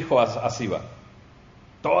le dijo a Siba?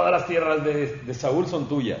 Todas las tierras de Saúl son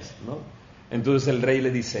tuyas, ¿no? Entonces el rey le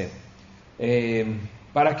dice: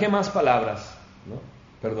 ¿para qué más palabras? ¿No?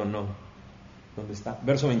 Perdón, no. ¿Dónde está?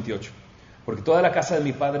 Verso 28. Porque toda la casa de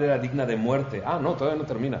mi padre era digna de muerte. Ah, no, todavía no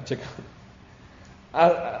termina, checa.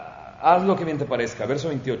 Haz lo que bien te parezca. Verso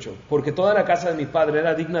 28. Porque toda la casa de mi padre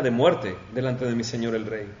era digna de muerte delante de mi señor el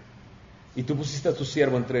rey. Y tú pusiste a tu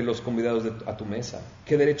siervo entre los convidados a tu mesa.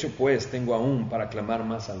 ¿Qué derecho pues tengo aún para clamar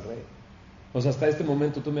más al rey? O sea, hasta este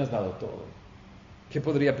momento tú me has dado todo. ¿Qué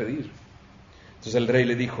podría pedir? Entonces el rey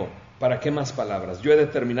le dijo: ¿para qué más palabras? Yo he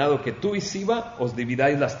determinado que tú y Siba os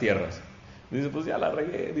dividáis las tierras. Dice: pues ya la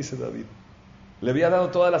regué, dice David. Le había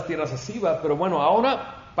dado todas las tierras a Siba, pero bueno,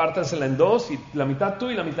 ahora pártansela en dos, y la mitad tú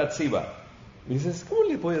y la mitad Siba. Y dices: ¿cómo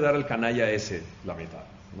le puede dar al canalla ese la mitad?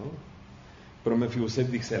 ¿No? Pero Mefiboset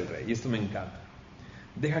dice el rey, y esto me encanta: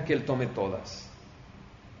 deja que él tome todas,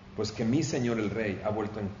 pues que mi señor el rey ha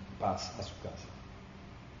vuelto en paz a su casa.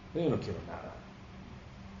 Yo no quiero nada.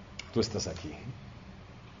 Tú estás aquí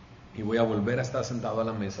y voy a volver a estar sentado a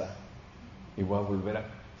la mesa y voy a volver a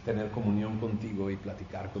tener comunión contigo y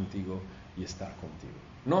platicar contigo y estar contigo.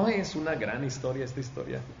 ¿No es una gran historia esta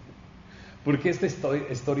historia? Porque esta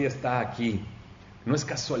historia está aquí. No es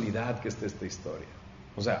casualidad que esté esta historia.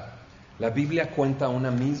 O sea, la Biblia cuenta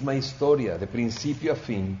una misma historia de principio a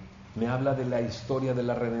fin. Me habla de la historia de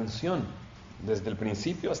la redención desde el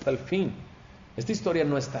principio hasta el fin. Esta historia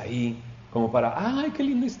no está ahí como para: ¡ay, qué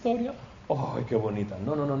linda historia! ¡ay, qué bonita!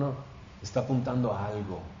 No. Está apuntando a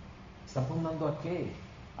algo. ¿Está apuntando a qué?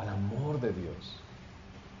 Al amor de Dios.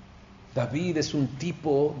 David es un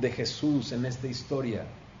tipo de Jesús en esta historia.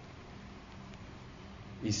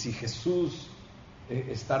 Y si Jesús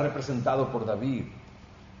está representado por David,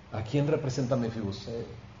 ¿a quién representa Mefiboset?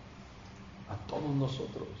 A todos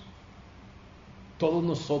nosotros. Todos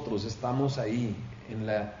nosotros estamos ahí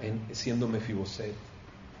siendo Mefiboset.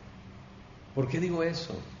 ¿Por qué digo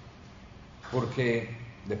eso? Porque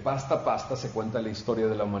de pasta a pasta se cuenta la historia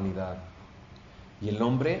de la humanidad. Y el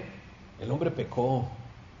hombre pecó.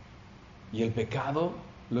 Y el pecado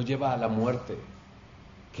lo lleva a la muerte.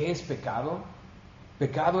 ¿Qué es pecado?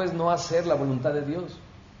 Pecado es no hacer la voluntad de Dios.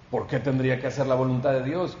 ¿Por qué tendría que hacer la voluntad de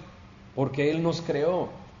Dios? Porque Él nos creó.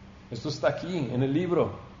 Esto está aquí en el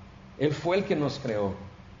libro. Él fue el que nos creó.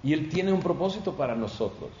 Y Él tiene un propósito para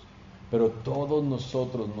nosotros. Pero todos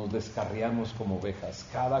nosotros nos descarriamos como ovejas.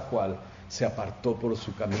 Cada cual se apartó por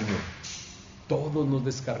su camino. Todos nos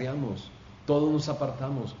descarriamos. Todos nos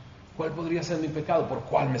apartamos. ¿Cuál podría ser mi pecado? ¿Por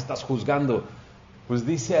cuál me estás juzgando? Pues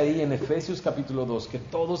dice ahí en Efesios capítulo 2 que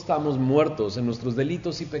todos estamos muertos en nuestros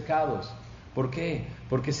delitos y pecados. ¿Por qué?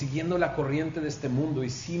 Porque siguiendo la corriente de este mundo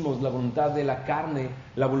hicimos la voluntad de la carne,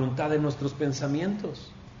 la voluntad de nuestros pensamientos.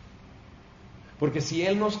 Porque si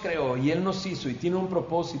Él nos creó y Él nos hizo y tiene un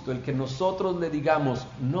propósito, el que nosotros le digamos: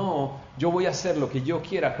 no, yo voy a hacer lo que yo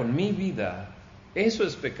quiera con mi vida, eso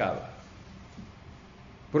es pecado.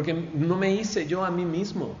 Porque no me hice yo a mí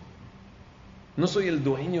mismo. No soy el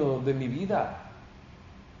dueño de mi vida.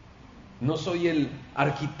 No soy el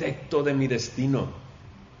arquitecto de mi destino.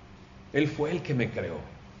 Él fue el que me creó.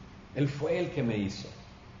 Él fue el que me hizo.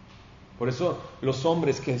 Por eso los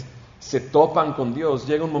hombres que se topan con Dios,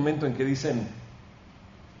 llega un momento en que dicen: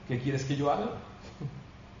 ¿qué quieres que yo haga?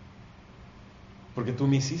 porque tú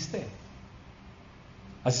me hiciste.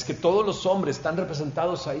 Así es que todos los hombres están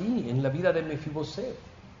representados ahí, en la vida de Mefiboset.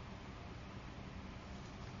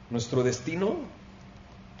 Nuestro destino,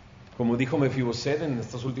 como dijo Mefiboset en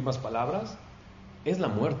estas últimas palabras, es la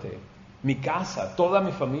muerte. Mi casa, toda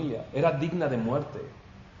mi familia, era digna de muerte.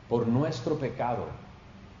 Por nuestro pecado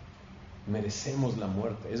merecemos la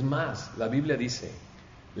muerte. Es más, la Biblia dice,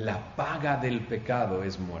 la paga del pecado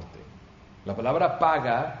es muerte. La palabra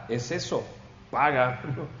paga es eso, paga.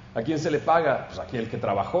 ¿A quién se le paga? Pues a aquel que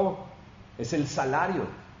trabajó. Es el salario.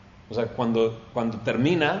 O sea, cuando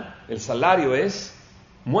termina, el salario es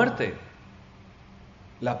muerte.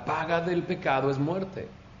 La paga del pecado es muerte.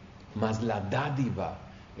 Mas la dádiva,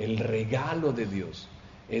 el regalo de Dios,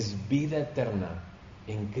 es vida eterna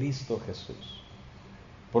en Cristo Jesús.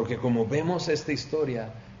 Porque como vemos esta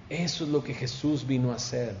historia, eso es lo que Jesús vino a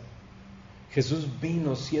hacer. Jesús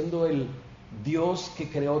vino siendo el Dios que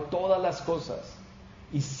creó todas las cosas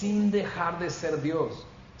y sin dejar de ser Dios,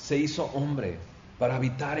 se hizo hombre para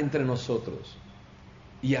habitar entre nosotros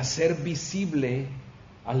y hacer visible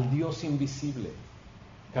al Dios invisible.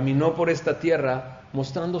 Caminó por esta tierra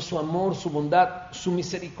mostrando su amor, su bondad, su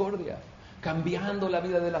misericordia, cambiando la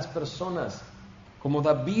vida de las personas, como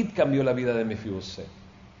David cambió la vida de Mefiboset,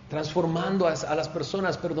 transformando a las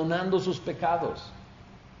personas, perdonando sus pecados.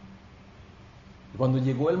 Cuando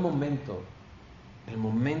llegó el momento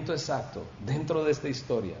exacto, dentro de esta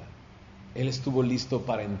historia, Él estuvo listo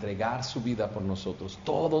para entregar su vida por nosotros.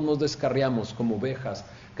 Todos nos descarriamos como ovejas,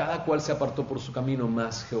 cada cual se apartó por su camino,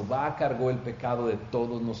 mas Jehová cargó el pecado de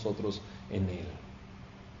todos nosotros en Él.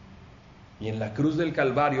 Y en la cruz del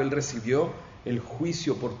Calvario Él recibió el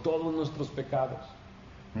juicio por todos nuestros pecados.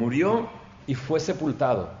 Murió y fue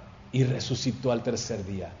sepultado y resucitó al tercer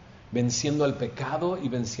día, venciendo al pecado y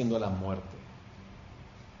venciendo a la muerte.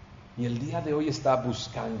 Y el día de hoy está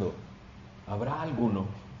buscando, ¿habrá alguno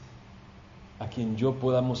a quien yo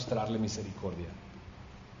pueda mostrarle misericordia?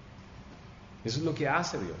 Eso es lo que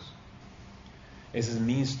hace Dios. Esa es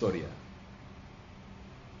mi historia.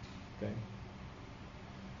 ¿Okay?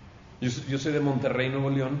 Yo soy de Monterrey, Nuevo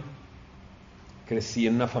León. Crecí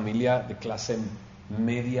en una familia de clase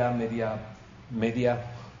media.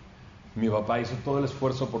 Mi papá hizo todo el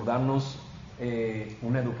esfuerzo por darnos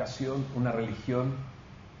una educación, una religión,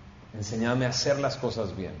 enseñarme a hacer las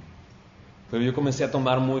cosas bien. Pero yo comencé a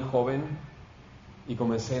tomar muy joven y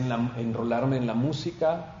comencé a enrolarme en la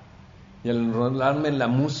música, y al enrolarme en la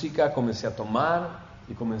música comencé a tomar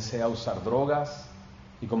y comencé a usar drogas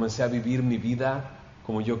y comencé a vivir mi vida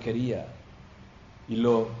como yo quería. Y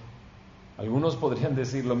algunos podrían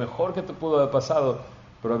decir lo mejor que te pudo haber pasado,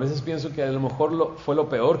 pero a veces pienso que a lo mejor fue lo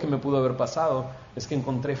peor que me pudo haber pasado, es que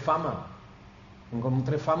encontré fama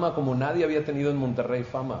como nadie había tenido en Monterrey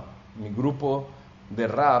fama. Mi grupo de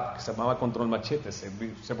rap, que se llamaba Control Machete,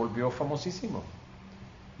 se volvió famosísimo.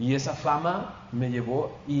 Y esa fama me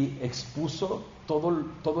llevó y expuso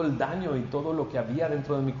todo el daño y todo lo que había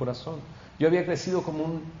dentro de mi corazón. Yo había crecido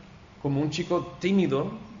como un chico tímido,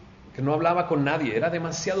 que no hablaba con nadie, era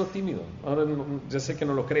demasiado tímido. Ahora ya sé que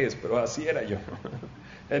no lo crees, pero así era yo.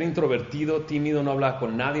 Era introvertido, tímido, no hablaba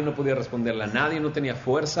con nadie, no podía responderle a nadie, no tenía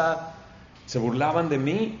fuerza. Se burlaban de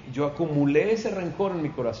mí, yo acumulé ese rencor en mi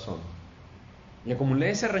corazón. Y acumulé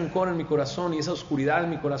ese rencor en mi corazón y esa oscuridad en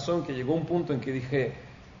mi corazón, que llegó a un punto en que dije,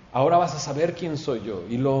 ahora vas a saber quién soy yo.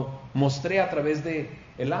 Y lo mostré a través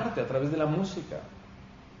del arte, a través de la música.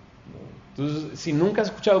 Entonces, si nunca has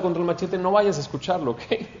escuchado Control Machete, no vayas a escucharlo, ¿ok?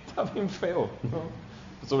 Está bien feo, ¿no?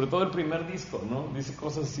 Sobre todo el primer disco, ¿no? Dice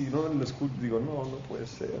cosas así, no lo escucho, digo, no puede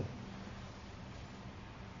ser.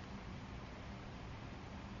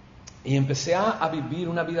 Y empecé a vivir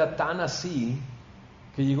una vida tan así,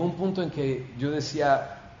 que llegó un punto en que yo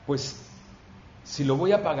decía, pues, si lo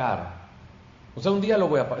voy a pagar, o sea, un día lo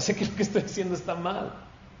voy a pagar, sé que lo que estoy haciendo está mal,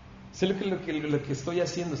 sé lo que estoy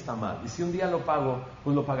haciendo está mal, y si un día lo pago,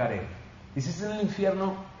 pues lo pagaré. Y si es en el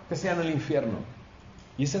infierno, que sea en el infierno.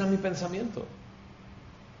 Y ese era mi pensamiento.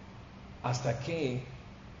 Hasta que,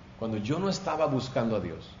 cuando yo no estaba buscando a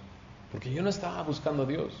Dios, porque yo no estaba buscando a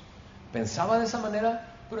Dios, pensaba de esa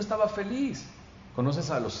manera, pero estaba feliz. ¿Conoces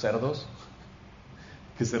a los cerdos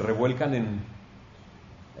que se revuelcan en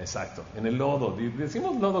el lodo?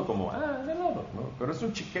 Decimos lodo como, en el lodo, ¿no? Pero es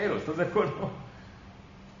un chiquero, ¿estás de acuerdo?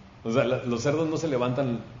 O sea, los cerdos no se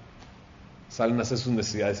levantan, salen a hacer sus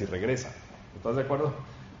necesidades y regresan. ¿Estás de acuerdo?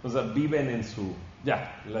 O sea, viven en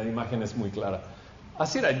la imagen es muy clara.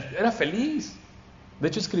 Así era feliz. De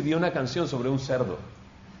hecho, escribí una canción sobre un cerdo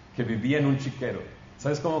que vivía en un chiquero.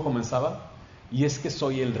 ¿Sabes cómo comenzaba? Y es que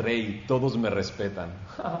soy el rey, todos me respetan.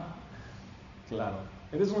 Claro,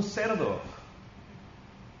 eres un cerdo.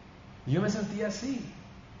 Y yo me sentía así,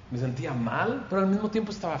 me sentía mal, pero al mismo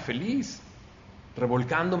tiempo estaba feliz,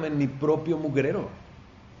 revolcándome en mi propio mugrero.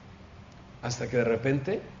 Hasta que de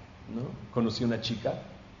repente, ¿no?, conocí una chica,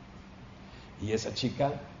 y esa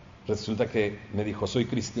chica resulta que me dijo, soy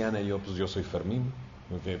cristiana, y yo, pues yo soy Fermín,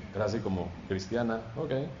 era así como, cristiana,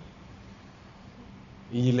 ok.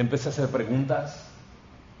 Y le empecé a hacer preguntas,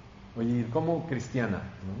 oye, ¿cómo cristiana?,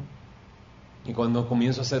 ¿no? Y cuando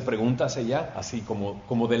comienzo a hacer preguntas, ella, así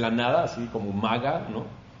como de la nada, así como maga, ¿no?,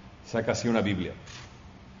 saca así una Biblia,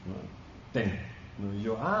 ¿no? Ten, ¿no? Y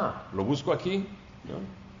yo, lo busco aquí,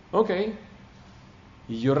 ¿no? Ok.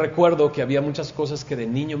 Y yo recuerdo que había muchas cosas que de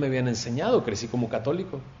niño me habían enseñado, crecí como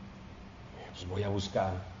católico. Pues voy a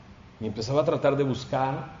buscar. Y empezaba a tratar de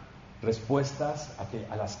buscar respuestas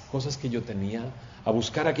a las cosas que yo tenía, a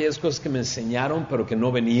buscar aquellas cosas que me enseñaron pero que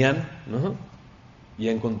no venían, ¿no? Y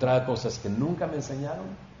a encontrar cosas que nunca me enseñaron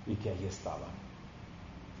y que ahí estaban.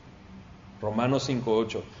 Romanos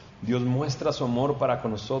 5:8. Dios muestra su amor para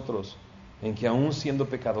con nosotros en que aún siendo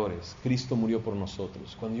pecadores, Cristo murió por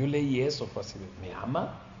nosotros. Cuando yo leí eso fue así, ¿me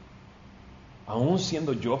ama? Aún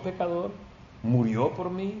siendo yo pecador, murió por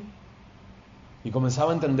mí. Y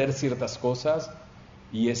comenzaba a entender ciertas cosas,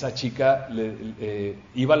 y esa chica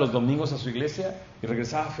iba los domingos a su iglesia y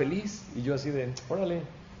regresaba feliz, y yo así de, órale,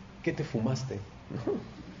 ¿qué te fumaste?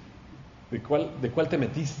 ¿De cuál te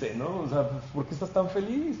metiste? ¿No? O sea, ¿por qué estás tan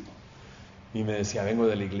feliz? Y me decía, vengo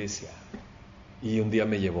de la iglesia. Y un día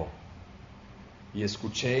me llevó y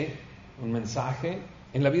escuché un mensaje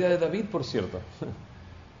en la vida de David, por cierto.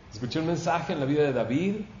 Escuché un mensaje en la vida de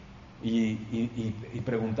David y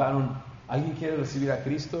preguntaron, ¿alguien quiere recibir a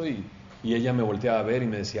Cristo? Y ella me volteaba a ver y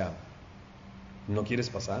me decía, ¿no quieres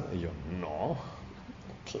pasar? Y yo, no,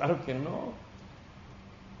 claro que no.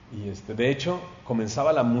 Y de hecho,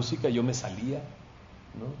 comenzaba la música y yo me salía,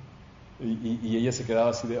 ¿no? Y ella se quedaba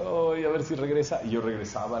así de, a ver si regresa. Y yo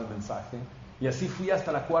regresaba al mensaje. Y así fui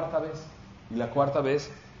hasta la cuarta vez. Y la cuarta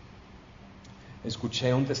vez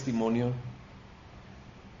escuché un testimonio.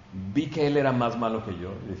 Vi que él era más malo que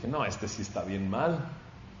yo. Y dije, no, este sí está bien mal.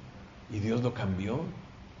 Y Dios lo cambió.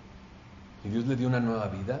 Y Dios le dio una nueva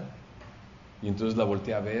vida. Y entonces la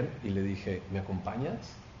volteé a ver y le dije, ¿me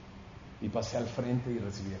acompañas? Y pasé al frente y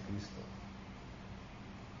recibí a Cristo.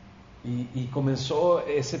 Y comenzó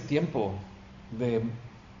ese tiempo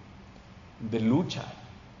de lucha.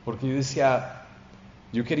 Porque yo decía,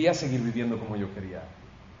 yo quería seguir viviendo como yo quería.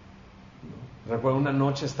 Recuerdo una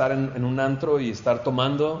noche estar en un antro y estar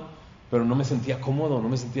tomando, pero no me sentía cómodo, no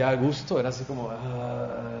me sentía a gusto, era así como,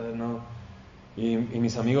 no. Y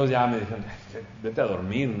mis amigos ya me dijeron, vete a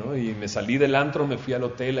dormir, ¿no? Y me salí del antro, me fui al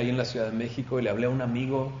hotel ahí en la Ciudad de México y le hablé a un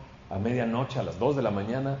amigo a medianoche, a las 2 de la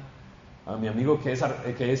mañana, a mi amigo que es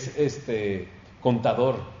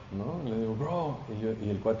contador, ¿no? Le digo, bro, y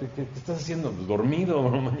el cuate, ¿qué estás haciendo? Pues dormido,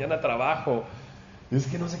 mañana trabajo. Y es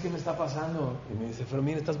que no sé qué me está pasando. Y me dice,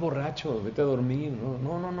 Fermín, estás borracho, vete a dormir.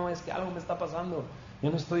 No, es que algo me está pasando.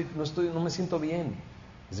 Yo no me siento bien.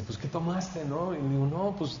 Dice, pues, ¿qué tomaste, no? Y me digo,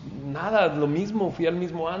 no, pues nada, lo mismo, fui al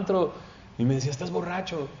mismo antro. Y me decía, estás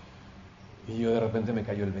borracho. Y yo de repente me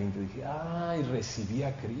cayó el 20, dije, recibí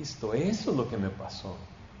a Cristo, eso es lo que me pasó.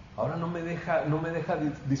 Ahora no me deja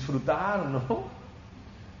disfrutar, ¿no?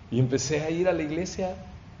 Y empecé a ir a la iglesia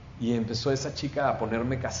y empezó esa chica a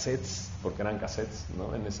ponerme cassettes, porque eran cassettes,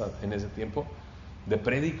 ¿no? En ese tiempo, de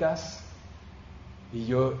prédicas, y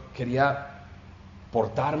yo quería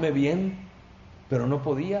portarme bien, pero no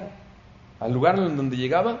podía. Al lugar en donde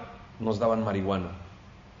llegaba, nos daban marihuana.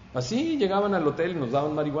 Así llegaban al hotel y nos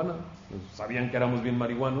daban marihuana. Sabían que éramos bien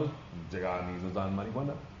marihuanos, llegaban y nos daban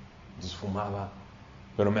marihuana. Entonces fumaba.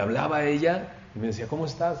 Pero me hablaba ella y me decía, ¿cómo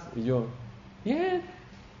estás? Y yo, bien.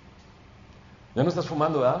 ¿Ya no estás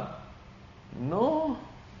fumando, verdad? No.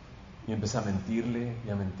 Y empecé a mentirle,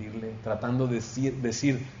 tratando de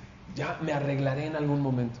decir, ya me arreglaré en algún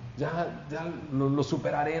momento, ya lo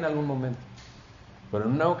superaré en algún momento. Pero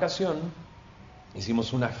en una ocasión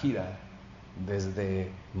hicimos una gira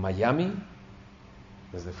desde Miami,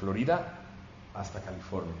 desde Florida hasta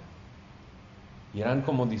California. Y eran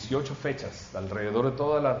como 18 fechas alrededor de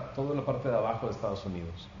toda la parte de abajo de Estados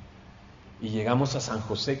Unidos. Y llegamos a San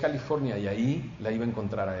José, California, y ahí la iba a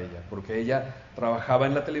encontrar a ella, porque ella trabajaba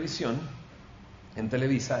en la televisión, en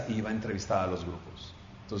Televisa, y iba a entrevistar a los grupos.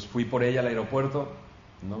 Entonces fui por ella al aeropuerto,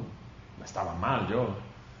 ¿no? Estaba mal yo.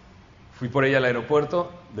 Fui por ella al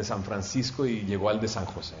aeropuerto de San Francisco y llegó al de San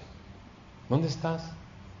José. ¿Dónde estás?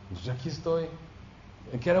 Pues aquí estoy.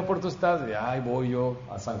 ¿En qué aeropuerto estás? Y ahí voy yo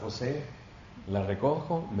a San José, la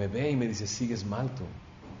recojo, me ve y me dice, sigues mal tú.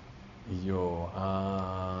 Y yo,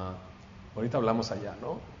 ahorita hablamos allá,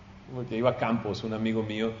 ¿no? Porque iba a Campos, un amigo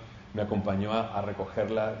mío me acompañó a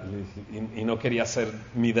recogerla y no quería hacer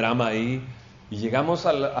mi drama ahí. Y llegamos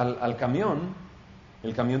al camión.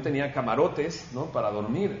 El camión tenía camarotes, ¿no?, para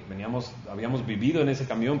dormir. Habíamos vivido en ese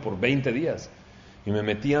camión por 20 días. Y me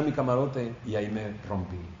metí a mi camarote y ahí me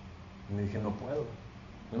rompí. Y me dije,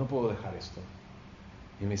 yo no puedo dejar esto.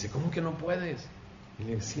 Y me dice, ¿cómo que no puedes? Y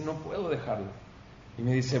le dije, sí, no puedo dejarlo. Y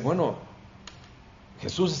me dice, bueno,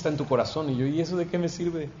 Jesús está en tu corazón. Y yo, ¿y eso de qué me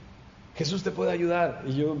sirve? Jesús te puede ayudar.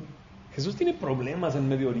 Y yo, Jesús tiene problemas en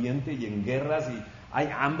Medio Oriente y en guerras y hay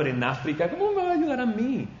hambre en África. ¿Cómo me va a ayudar a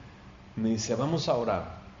mí? Me dice, vamos a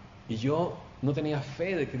orar. Y yo no tenía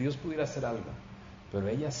fe de que Dios pudiera hacer algo, pero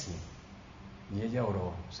ella sí. Y ella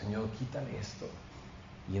oró, Señor, quítale esto.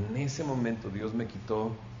 Y en ese momento Dios me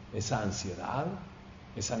quitó esa ansiedad,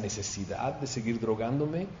 esa necesidad de seguir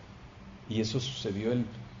drogándome. Y eso sucedió el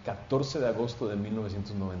 14 de agosto de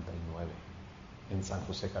 1999 en San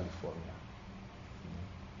José, California.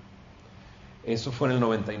 Eso fue en el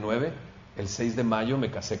 99. El 6 de mayo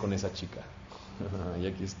me casé con esa chica. Y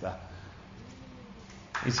aquí está.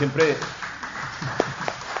 Y siempre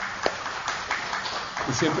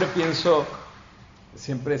pienso,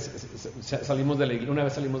 salimos de la iglesia, una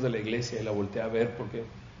vez salimos de la iglesia y la volteé a ver porque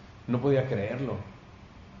no podía creerlo,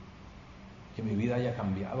 que mi vida haya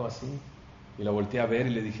cambiado así. Y la volteé a ver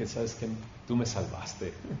y le dije, ¿sabes qué? Tú me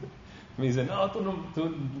salvaste. Me dice, no,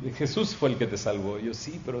 Jesús fue el que te salvó. Y yo,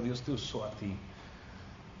 sí, pero Dios te usó a ti.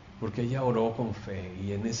 Porque ella oró con fe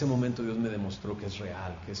y en ese momento Dios me demostró que es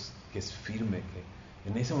real, que es firme, que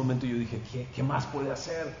en ese momento yo dije, ¿qué más puede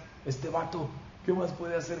hacer este vato? ¿Qué más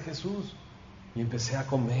puede hacer Jesús? Y empecé a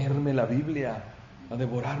comerme la Biblia, a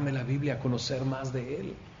devorarme la Biblia, a conocer más de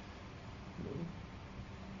Él.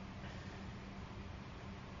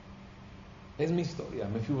 Es mi historia,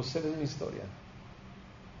 Mefiboset es mi historia.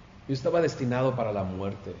 Yo estaba destinado para la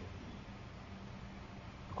muerte.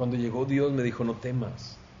 Cuando llegó Dios me dijo, no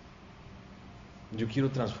temas. Yo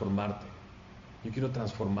quiero transformarte. Yo quiero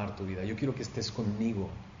transformar tu vida. Yo quiero que estés conmigo.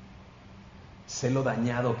 Sé lo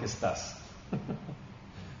dañado que estás.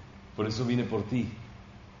 Por eso vine por ti.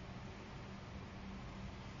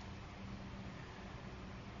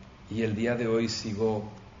 Y el día de hoy sigo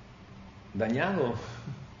dañado,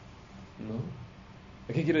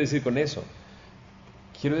 ¿no? ¿Qué quiero decir con eso?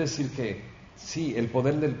 Quiero decir que sí, el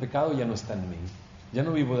poder del pecado ya no está en mí. Ya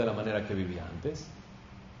no vivo de la manera que vivía antes,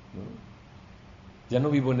 ¿no? Ya no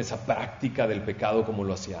vivo en esa práctica del pecado como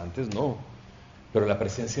lo hacía antes, no. Pero la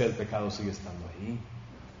presencia del pecado sigue estando ahí.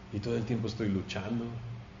 Y todo el tiempo estoy luchando.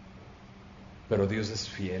 Pero Dios es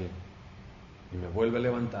fiel. Y me vuelve a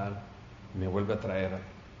levantar. Me vuelve a traer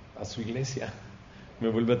a su iglesia. Me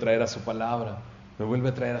vuelve a traer a su palabra. Me vuelve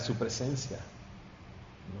a traer a su presencia,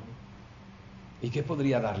 ¿no? ¿Y qué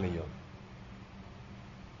podría darle yo?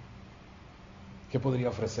 ¿Qué podría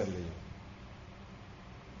ofrecerle yo?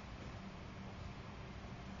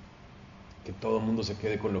 Que todo el mundo se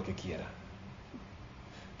quede con lo que quiera,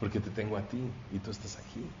 porque te tengo a ti y tú estás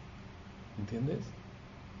aquí, ¿entiendes?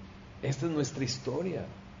 Esta es nuestra historia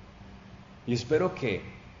y espero que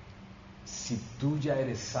si tú ya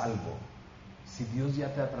eres salvo, si Dios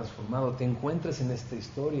ya te ha transformado, te encuentres en esta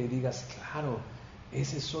historia y digas, claro,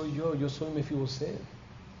 ese soy yo soy Mefiboset.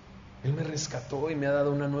 Él me rescató y me ha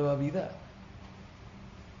dado una nueva vida.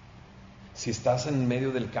 Si estás en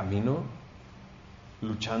medio del camino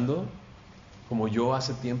luchando como yo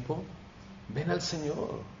hace tiempo, ven al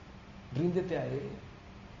Señor, ríndete a Él.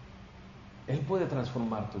 Él puede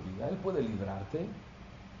transformar tu vida, Él puede librarte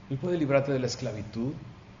de la esclavitud,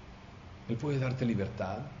 Él puede darte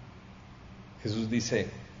libertad. Jesús dice,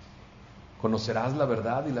 conocerás la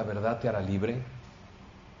verdad y la verdad te hará libre.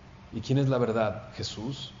 ¿Y quién es la verdad?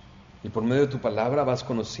 Jesús. Y por medio de tu palabra vas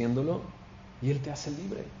conociéndolo y Él te hace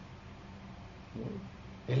libre, ¿no?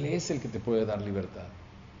 Él es el que te puede dar libertad.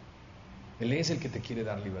 Él es el que te quiere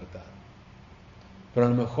dar libertad. Pero a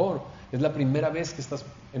lo mejor es la primera vez que estás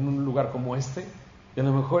en un lugar como este, y a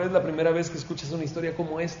lo mejor es la primera vez que escuchas una historia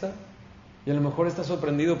como esta, y a lo mejor estás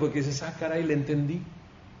sorprendido porque dices, caray, le entendí,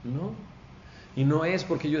 ¿no? Y no es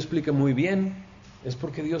porque yo explique muy bien, es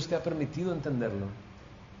porque Dios te ha permitido entenderlo.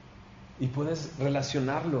 Y puedes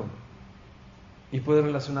relacionarlo,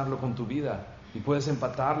 con tu vida, y puedes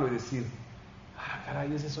empatarlo y decir,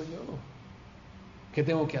 caray, ese soy yo. ¿Qué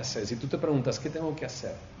tengo que hacer? Si tú te preguntas, ¿qué tengo que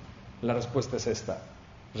hacer? La respuesta es esta: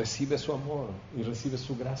 recibe su amor y recibe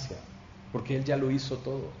su gracia, porque Él ya lo hizo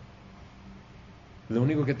todo. Lo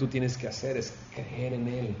único que tú tienes que hacer es creer en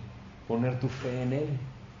Él, poner tu fe en Él,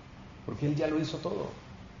 porque Él ya lo hizo todo.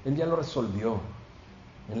 Él ya lo resolvió.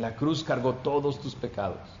 En la cruz cargó todos tus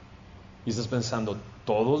pecados. Y estás pensando,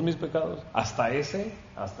 ¿todos mis pecados? ¿Hasta ese?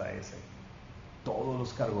 Hasta ese. todos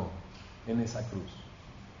los cargó en esa cruz,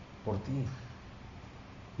 por ti.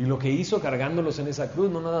 Y lo que hizo cargándolos en esa cruz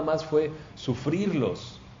no nada más fue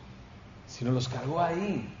sufrirlos, sino los cargó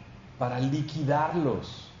ahí para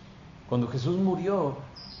liquidarlos. Cuando Jesús murió,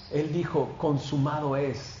 Él dijo, consumado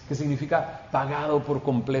es, que significa pagado por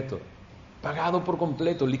completo,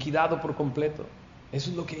 liquidado por completo. Eso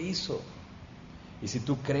es lo que hizo. Y si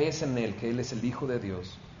tú crees en Él, que Él es el Hijo de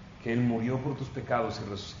Dios, que Él murió por tus pecados y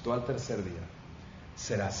resucitó al tercer día,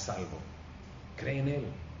 serás salvo. Cree en Él.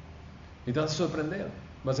 Y te vas a sorprender.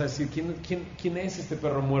 Vas a decir, ¿quién es este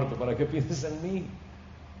perro muerto? ¿Para qué piensas en mí?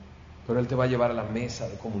 Pero Él te va a llevar a la mesa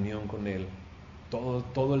de comunión con Él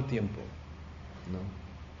todo el tiempo, ¿no?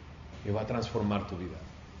 Y va a transformar tu vida.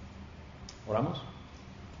 ¿Oramos?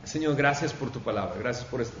 Señor, gracias por tu palabra, gracias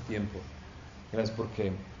por este tiempo, gracias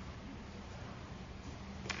porque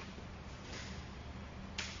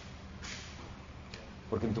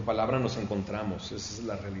en tu palabra nos encontramos, esa es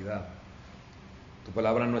la realidad. Tu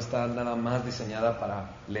palabra no está nada más diseñada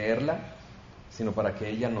para leerla, sino para que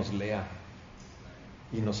ella nos lea,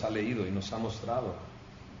 y nos ha leído y nos ha mostrado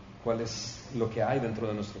cuál es lo que hay dentro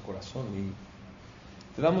de nuestro corazón. Y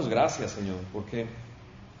te damos gracias, Señor, porque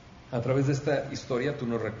a través de esta historia tú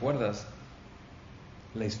nos recuerdas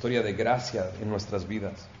la historia de gracia en nuestras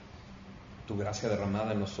vidas, tu gracia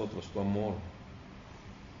derramada en nosotros, tu amor.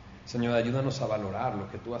 Señor, ayúdanos a valorar lo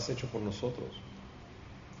que tú has hecho por nosotros,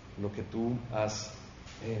 lo que tú has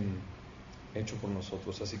hecho por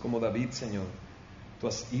nosotros. Así como David, Señor, tú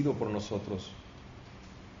has ido por nosotros,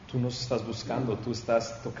 tú nos estás buscando, tú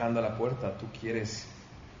estás tocando a la puerta, tú quieres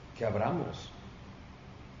que abramos.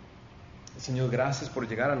 Señor, gracias por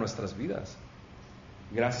llegar a nuestras vidas,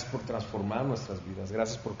 gracias por transformar nuestras vidas,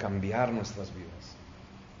 gracias por cambiar nuestras vidas,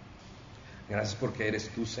 gracias porque eres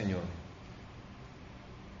tú, Señor,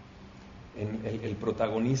 el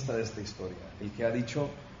protagonista de esta historia, el que ha dicho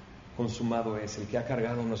consumado es, el que ha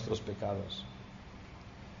cargado nuestros pecados,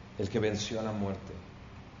 el que venció a la muerte,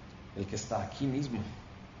 el que está aquí mismo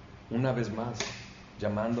una vez más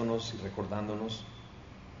llamándonos y recordándonos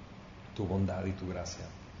tu bondad y tu gracia.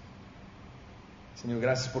 Señor,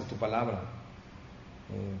 gracias por tu palabra.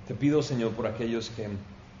 Te pido, Señor, por aquellos que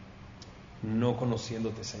no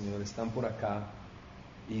conociéndote, Señor, están por acá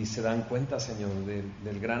y se dan cuenta, Señor,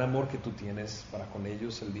 del gran amor que tú tienes para con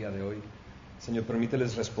ellos el día de hoy. Señor,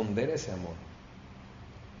 permíteles responder ese amor.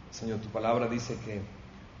 Señor, tu palabra dice que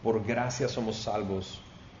por gracia somos salvos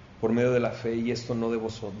por medio de la fe, y esto no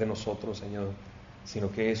de nosotros, Señor,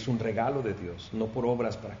 sino que es un regalo de Dios, no por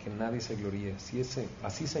obras para que nadie se gloríe.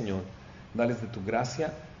 Así, Señor, dales de tu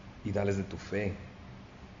gracia y dales de tu fe, de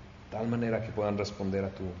tal manera que puedan responder a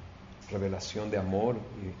tu revelación de amor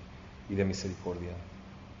y de misericordia.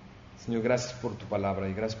 Señor, gracias por tu palabra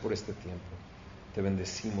y gracias por este tiempo. Te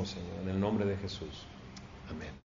bendecimos, Señor, en el nombre de Jesús. Amén.